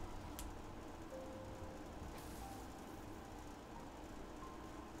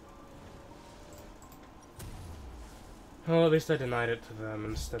 Well, at least I denied it to them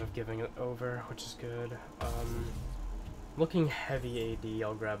instead of giving it over, which is good. Looking heavy AD,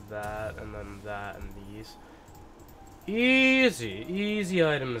 I'll grab that, and then that, and these. Easy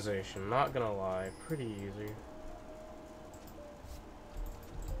itemization, not gonna lie, pretty easy.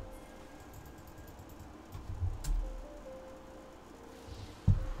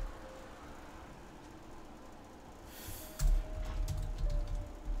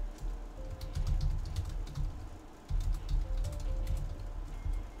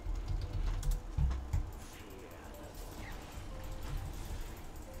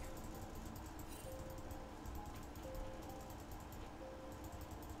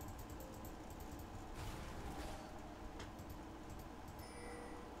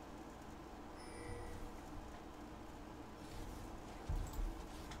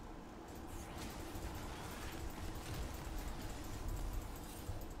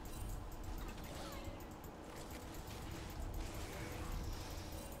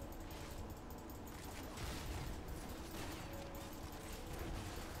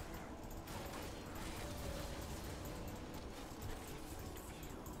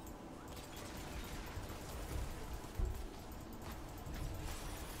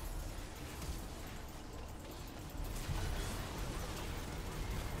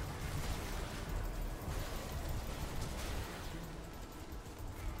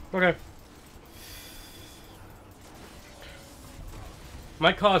 Okay.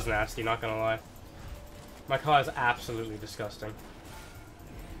 My caw's nasty, not gonna lie. My caw is absolutely disgusting.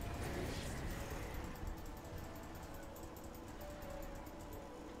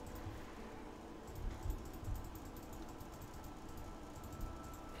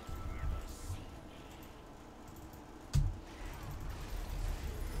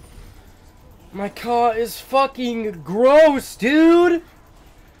 My caw is fucking gross, dude!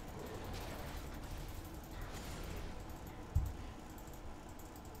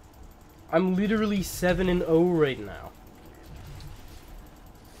 I'm literally 7-0 right now.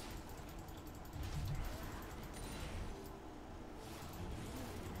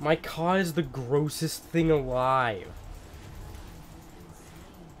 My caw is the grossest thing alive.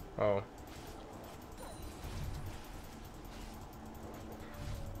 Oh.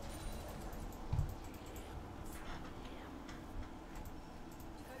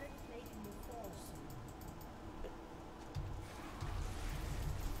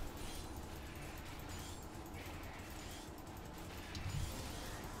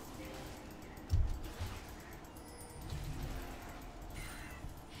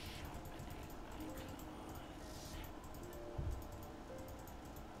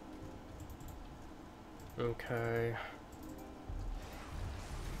 Okay.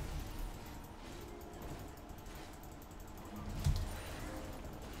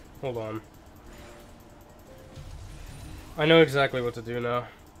 Hold on. I know exactly what to do now.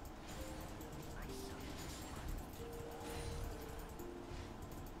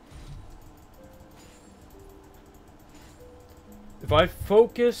 If I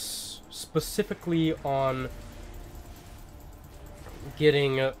focus specifically on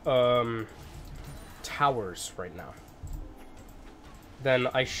getting towers right now, then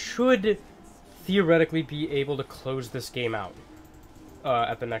I should theoretically be able to close this game out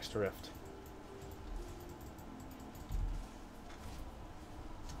at the next rift.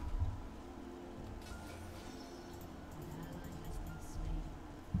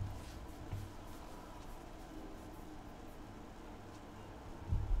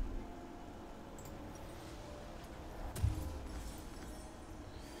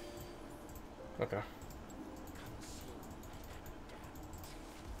 Okay.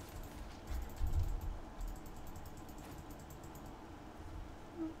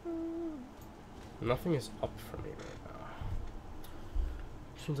 Nothing is up for me right now.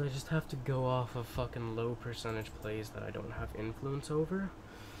 Which means I just have to go off of fucking low percentage plays that I don't have influence over,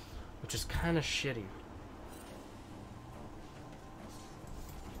 which is kind of shitty.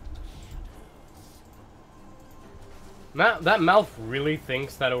 That mouth really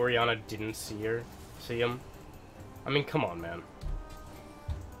thinks that Orianna didn't see him. I mean, come on, man.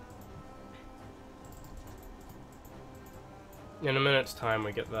 In a minute's time,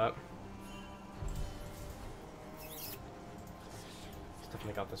 we get that.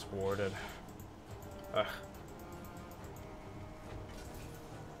 Definitely got this warded. Ugh.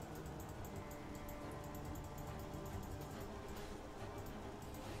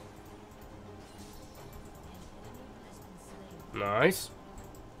 Nice.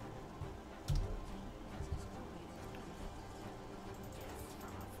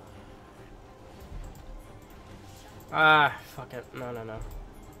 Ah, fuck it. No, no, no.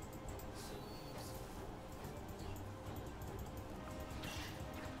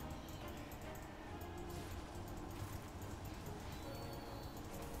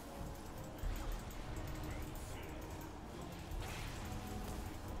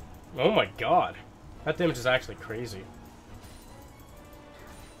 Oh my god. That damage is actually crazy.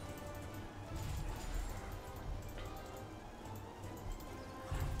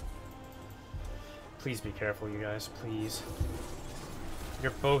 Please be careful, you guys. Please.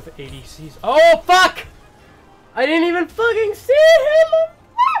 You're both ADCs. Oh, fuck! I didn't even fucking see him!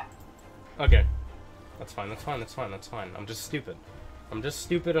 Okay. That's fine, that's fine, that's fine, that's fine. I'm just stupid. I'm just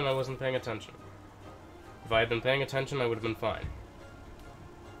stupid and I wasn't paying attention. If I had been paying attention, I would have been fine.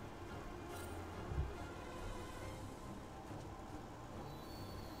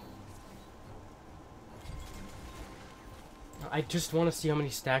 I just want to see how many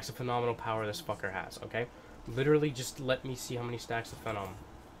stacks of phenomenal power this fucker has, okay? Literally, just let me see how many stacks of phenom.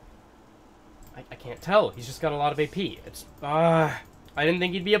 I can't tell. He's just got a lot of AP. It's, I didn't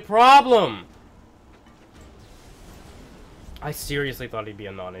think he'd be a problem! I seriously thought he'd be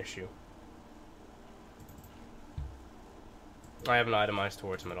a non-issue. I haven't itemized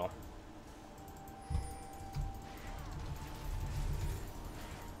towards him at all.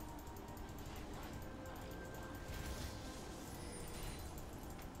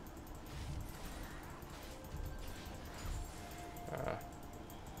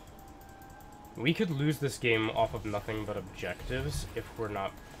 We could lose this game off of nothing but objectives if we're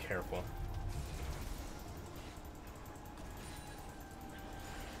not careful.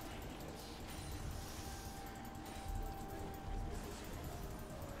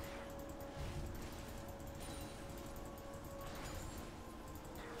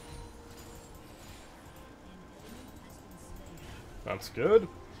 That's good.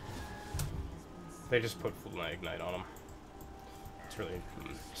 They just put full ignite on him. It's really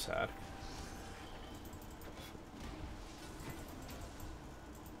sad.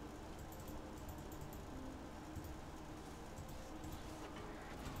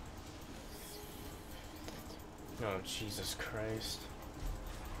 Oh, Jesus Christ.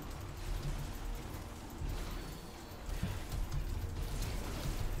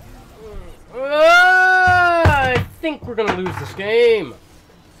 I think we're gonna lose this game.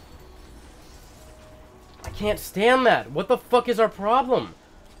 I can't stand that. What the fuck is our problem?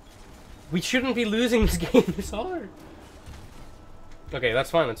 We shouldn't be losing this game this hard. Okay, that's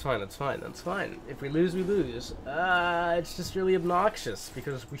fine, that's fine, that's fine, that's fine. If we lose, we lose. It's just really obnoxious,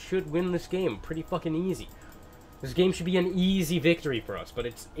 because we should win this game pretty fucking easy. This game should be an easy victory for us, but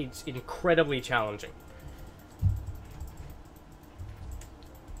it's incredibly challenging.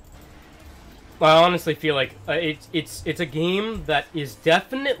 I honestly feel like it's a game that is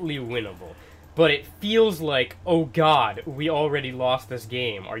definitely winnable, but it feels like, oh god, we already lost this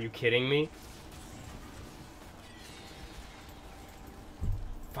game. Are you kidding me?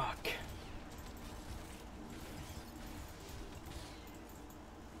 Fuck.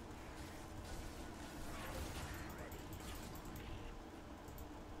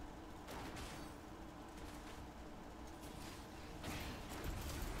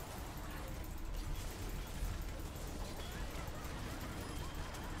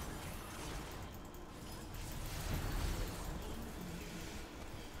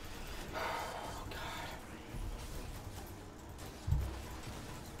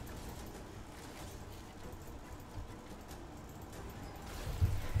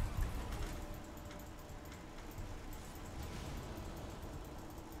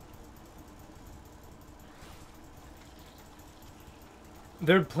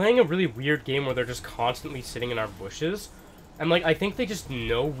 They're playing a really weird game where they're just constantly sitting in our bushes. And, like, I think they just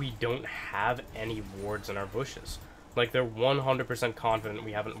know we don't have any wards in our bushes. Like, they're 100% confident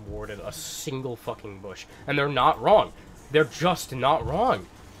we haven't warded a single fucking bush. And they're not wrong. They're just not wrong.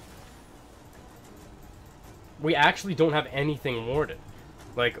 We actually don't have anything warded.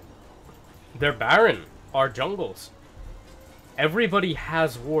 Like, they're barren. Our jungles. Everybody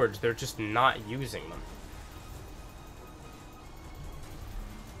has wards, they're just not using them.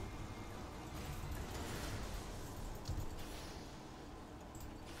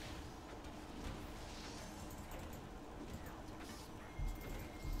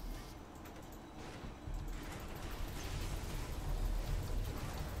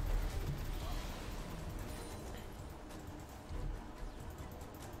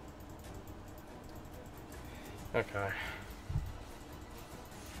 Okay.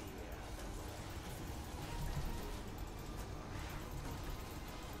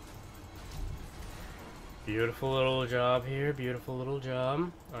 Beautiful. Beautiful little job here. Beautiful little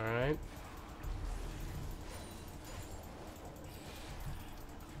job. Alright.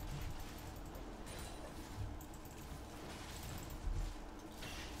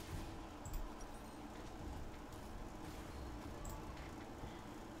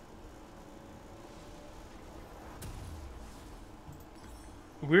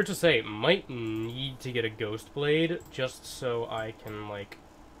 weird to say, might need to get a Ghost Blade just so I can, like...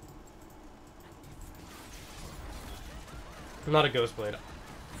 Not a Ghost Blade.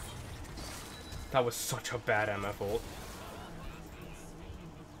 That was such a bad MF ult.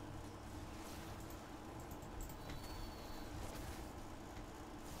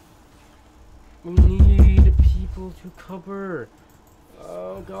 We need people to cover.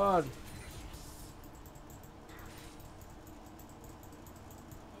 Oh god.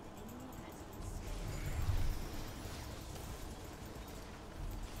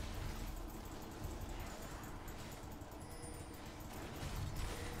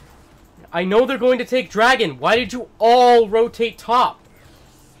 I know they're going to take Dragon. Why did you all rotate top?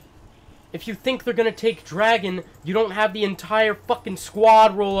 If you think they're going to take Dragon, you don't have the entire fucking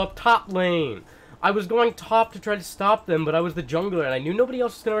squad roll up top lane. I was going top to try to stop them, but I was the jungler, and I knew nobody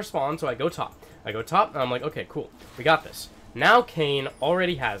else was going to respond, so I go top. I go top, and I'm like, okay, cool. We got this. Now Kayn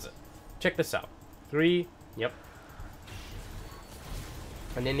already has it. Check this out. 3, yep.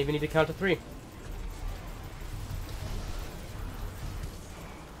 I didn't even need to count to 3.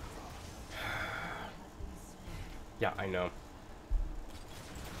 Yeah, I know.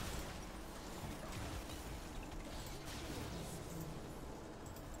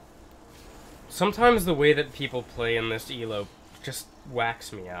 Sometimes the way that people play in this elo just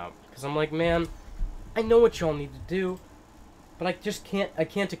whacks me out. Because I'm like, man, I know what y'all need to do, but I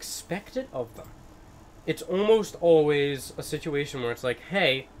can't expect it of them. It's almost always a situation where it's like,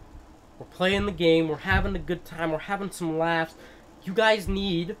 hey, we're playing the game, we're having a good time, we're having some laughs. You guys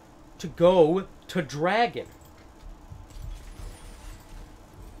need to go to Dragon.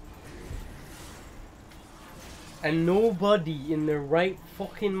 And nobody in their right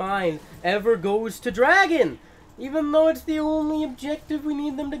fucking mind ever goes to Dragon! Even though it's the only objective we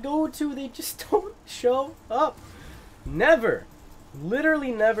need them to go to, they just don't show up. Never.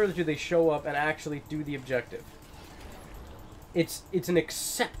 Literally never do they show up and actually do the objective. It's an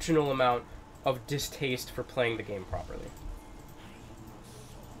exceptional amount of distaste for playing the game properly.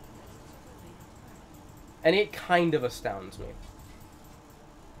 And it kind of astounds me.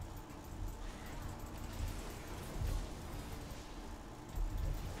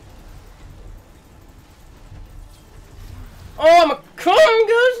 Oh, I'm a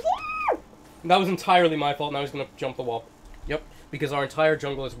Congus! That was entirely my fault, and I was gonna jump the wall. Yep, because our entire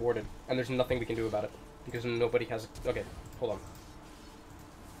jungle is warded, and there's nothing we can do about it. Because nobody has... Okay, hold on.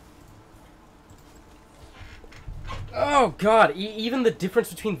 Oh, God! Even the difference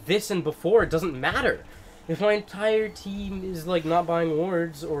between this and before, it doesn't matter. If my entire team is, like, not buying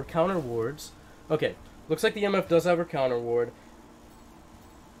wards or counter wards... Okay, looks like the MF does have her counter ward.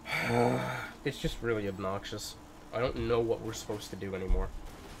 It's just really obnoxious. I don't know what we're supposed to do anymore.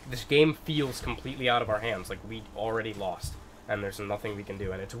 This game feels completely out of our hands, like we already lost, and there's nothing we can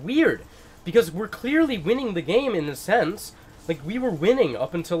do, and it's weird, because we're clearly winning the game in a sense. Like, we were winning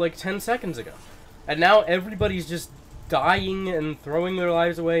up until like 10 seconds ago, and now everybody's just dying and throwing their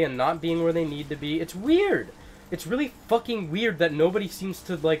lives away and not being where they need to be. It's weird. It's really fucking weird that nobody seems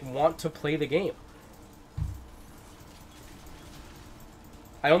to, like, want to play the game.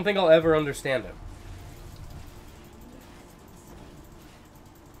 I don't think I'll ever understand it.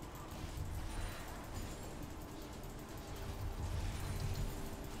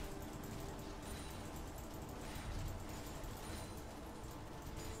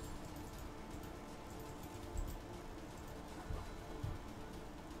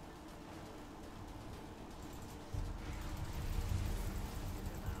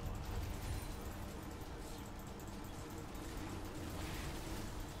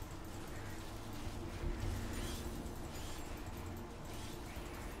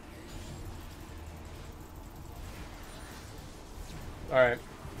 Alright.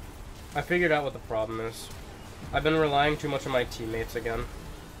 I figured out what the problem is. I've been relying too much on my teammates again.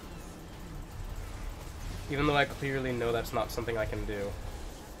 Even though I clearly know that's not something I can do.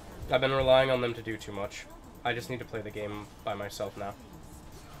 I've been relying on them to do too much. I just need to play the game by myself now.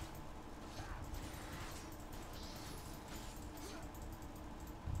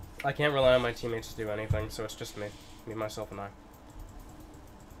 I can't rely on my teammates to do anything, so it's just me. Me, myself, and I.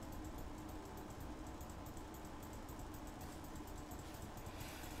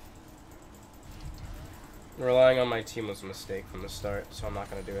 Relying on my team was a mistake from the start, so I'm not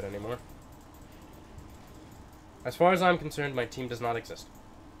going to do it anymore. As far as I'm concerned, my team does not exist.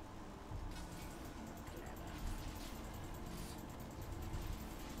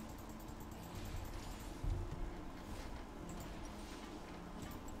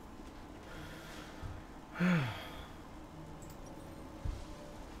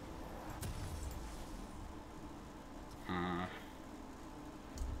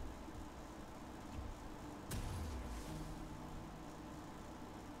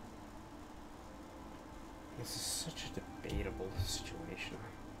 This is such a debatable situation.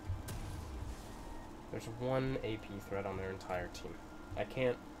 There's one AP threat on their entire team. I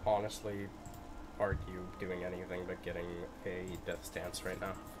can't honestly argue doing anything but getting a Death Stance right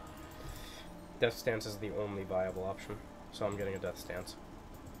now. Death Stance is the only viable option, so I'm getting a Death Stance.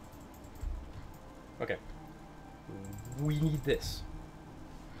 Okay. We need this.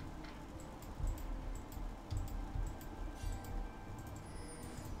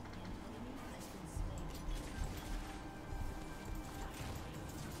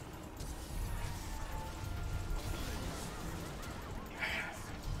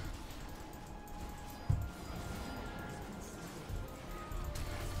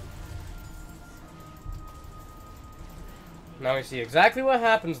 Now I see exactly what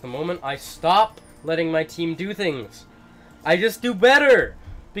happens the moment I stop letting my team do things. I just do better!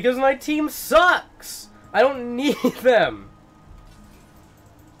 Because my team sucks! I don't need them!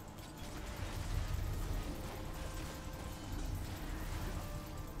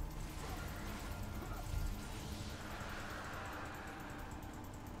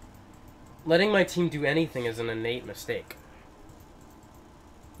 Letting my team do anything is an innate mistake.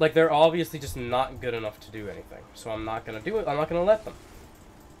 Like, they're obviously just not good enough to do anything. So I'm not gonna do it. I'm not gonna let them.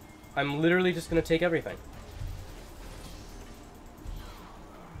 I'm literally just gonna take everything.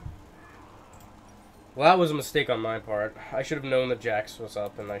 Well, that was a mistake on my part. I should have known that Jax was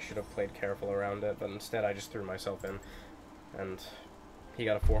up, and I should have played careful around it, but instead I just threw myself in. And he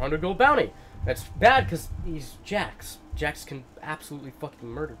got a 400 gold bounty. That's bad, because he's Jax. Jax can absolutely fucking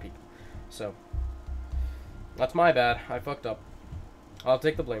murder people. So, that's my bad. I fucked up. I'll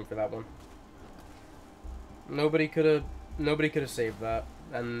take the blame for that one. Nobody could have saved that,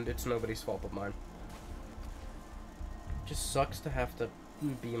 and it's nobody's fault but mine. It just sucks to have to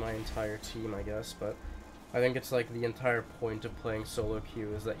be my entire team, I guess, but I think it's like the entire point of playing solo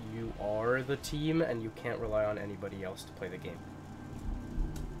queue is that you are the team and you can't rely on anybody else to play the game.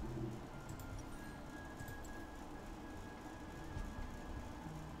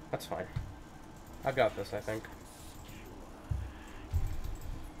 That's fine. I've got this, I think.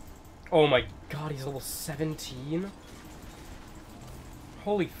 Oh my god, he's level 17?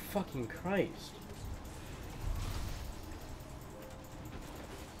 Holy fucking Christ.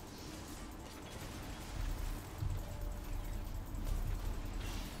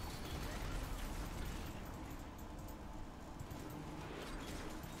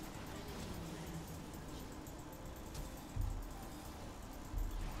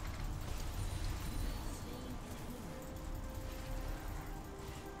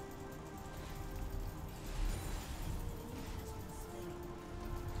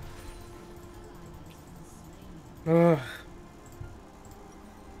 Ugh.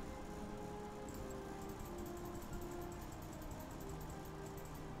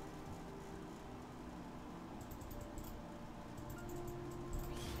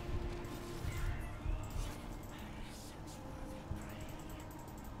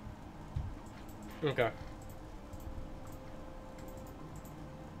 Okay.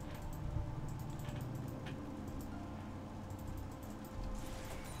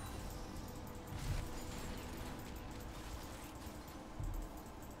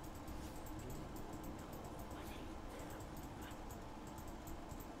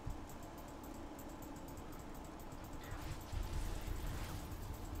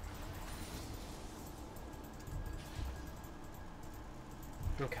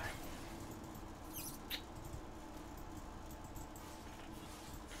 Okay.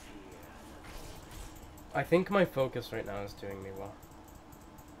 I think my focus right now is doing me well.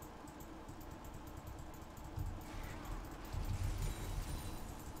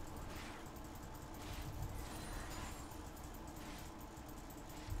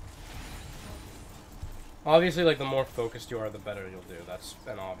 Obviously, like, the more focused you are, the better you'll do. That's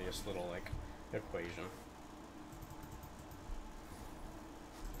an obvious little, like, equation.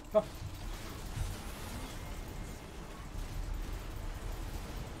 Oh.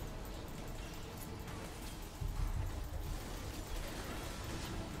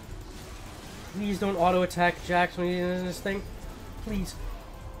 Please don't auto-attack Jax when he's in this thing. Please.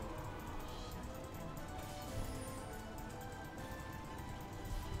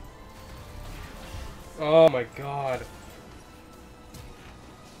 Oh my god.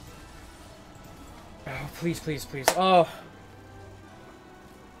 Oh, please, please, please. Oh.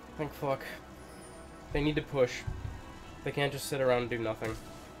 Thank fuck. They need to push. They can't just sit around and do nothing.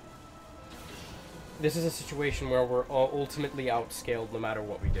 This is a situation where we're ultimately outscaled no matter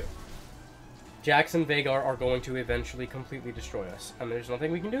what we do. Jax and Veigar are going to eventually completely destroy us, and there's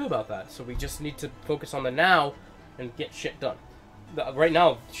nothing we can do about that. So we just need to focus on the now and get shit done. Right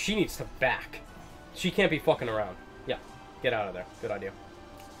now, she needs to back. She can't be fucking around. Yeah, get out of there. Good idea.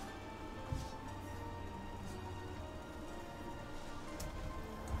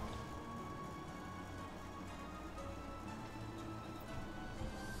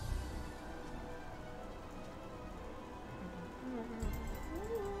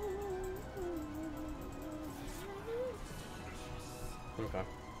 Okay.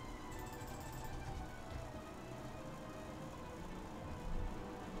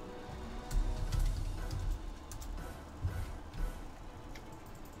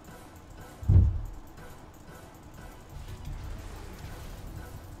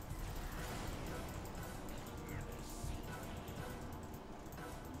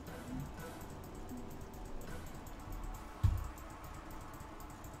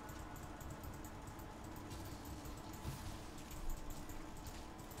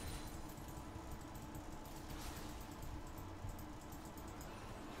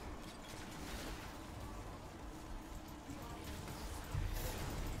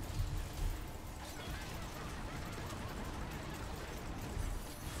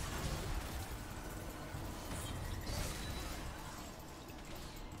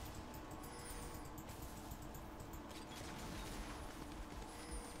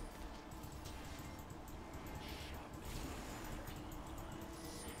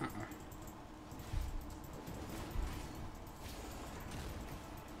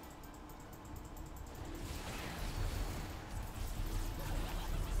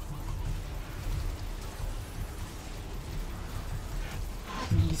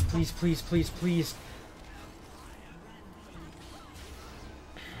 Please, please, please, please, please.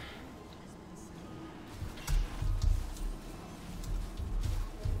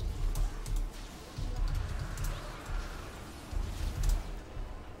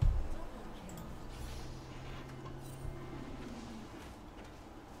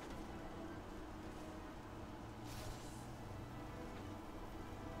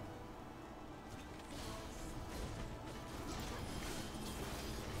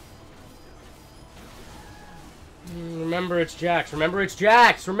 Remember it's Jax. Remember it's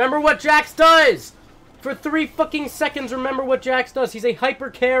Jax. Remember what Jax does! For 3 fucking seconds, remember what Jax does. He's a hyper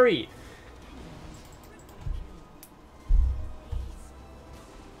carry.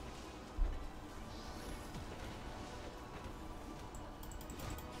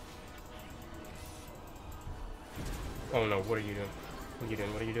 Oh no, what are you doing? What are you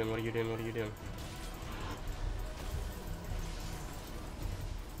doing? What are you doing? What are you doing? What are you doing?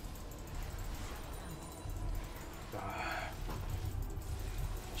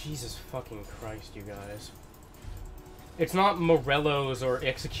 Jesus fucking Christ, you guys. It's not Morellos or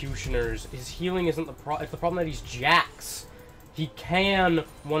Executioners. His healing isn't the problem. It's the problem that he's Jax. He can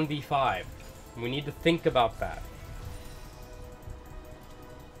 1v5. We need to think about that.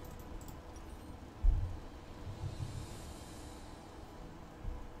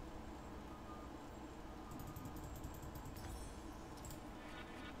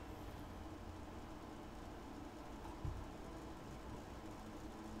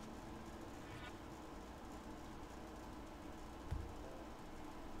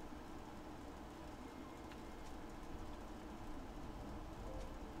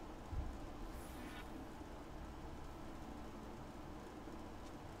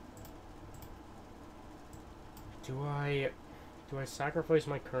 Do I sacrifice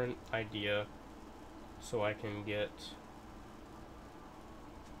my current idea so I can get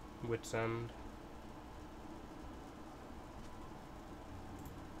Wit's End?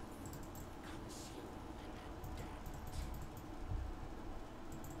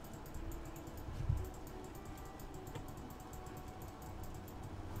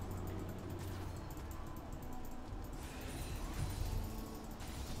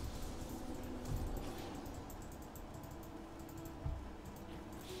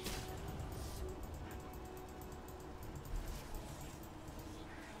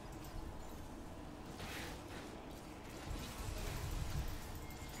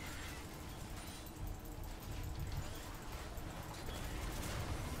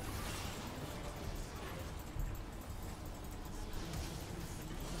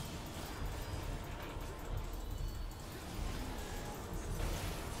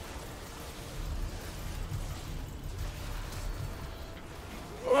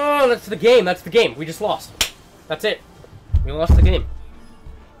 Oh, that's the game. That's the game. We just lost. That's it. We lost the game.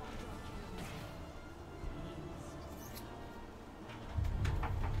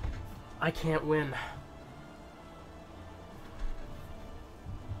 I can't win.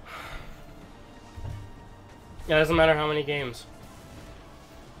 Yeah, it doesn't matter how many games.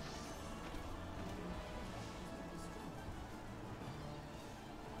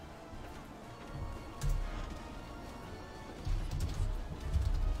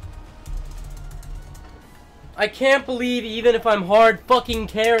 I can't believe even if I'm hard fucking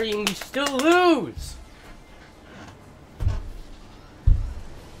carrying, we still lose!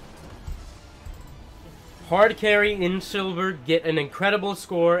 Hard carry in silver, get an incredible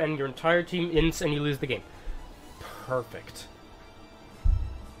score, and your entire team ints, and you lose the game. Perfect.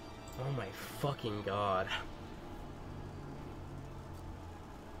 Oh my fucking god.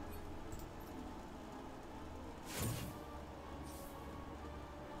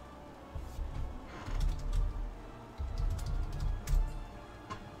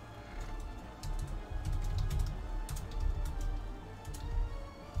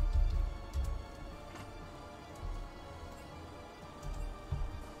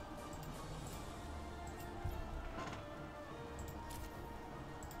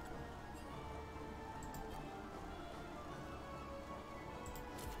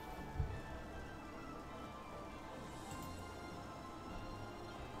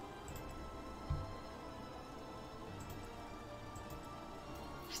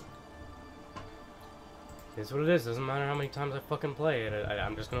 It's what it is. Doesn't matter how many times I fucking play it.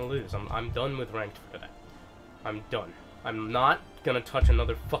 I'm just gonna lose. I'm done with ranked for today. I'm done. I'm not gonna touch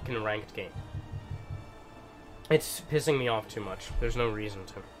another fucking ranked game. It's pissing me off too much. There's no reason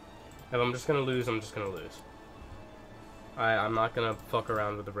to. If I'm just gonna lose, I'm just gonna lose. I'm not gonna fuck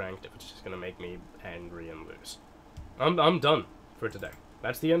around with the ranked if it's just gonna make me angry and lose. I'm done for today.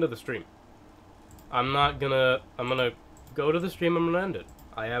 That's the end of the stream. I'm gonna go to the stream. I'm gonna end it.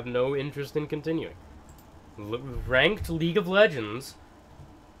 I have no interest in continuing. Ranked League of Legends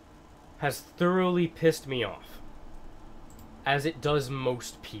has thoroughly pissed me off, as it does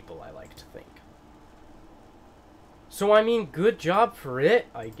most people, I like to think. So I mean, good job for it,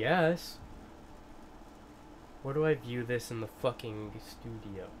 I guess. Where do I view this in the fucking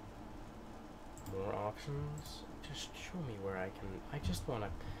studio? More options? Just show me where I can... I just wanna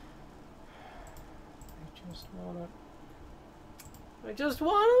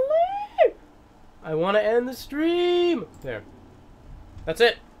leave! I want to end the stream! There. That's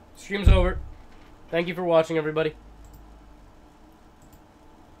it. Stream's over. Thank you for watching, everybody.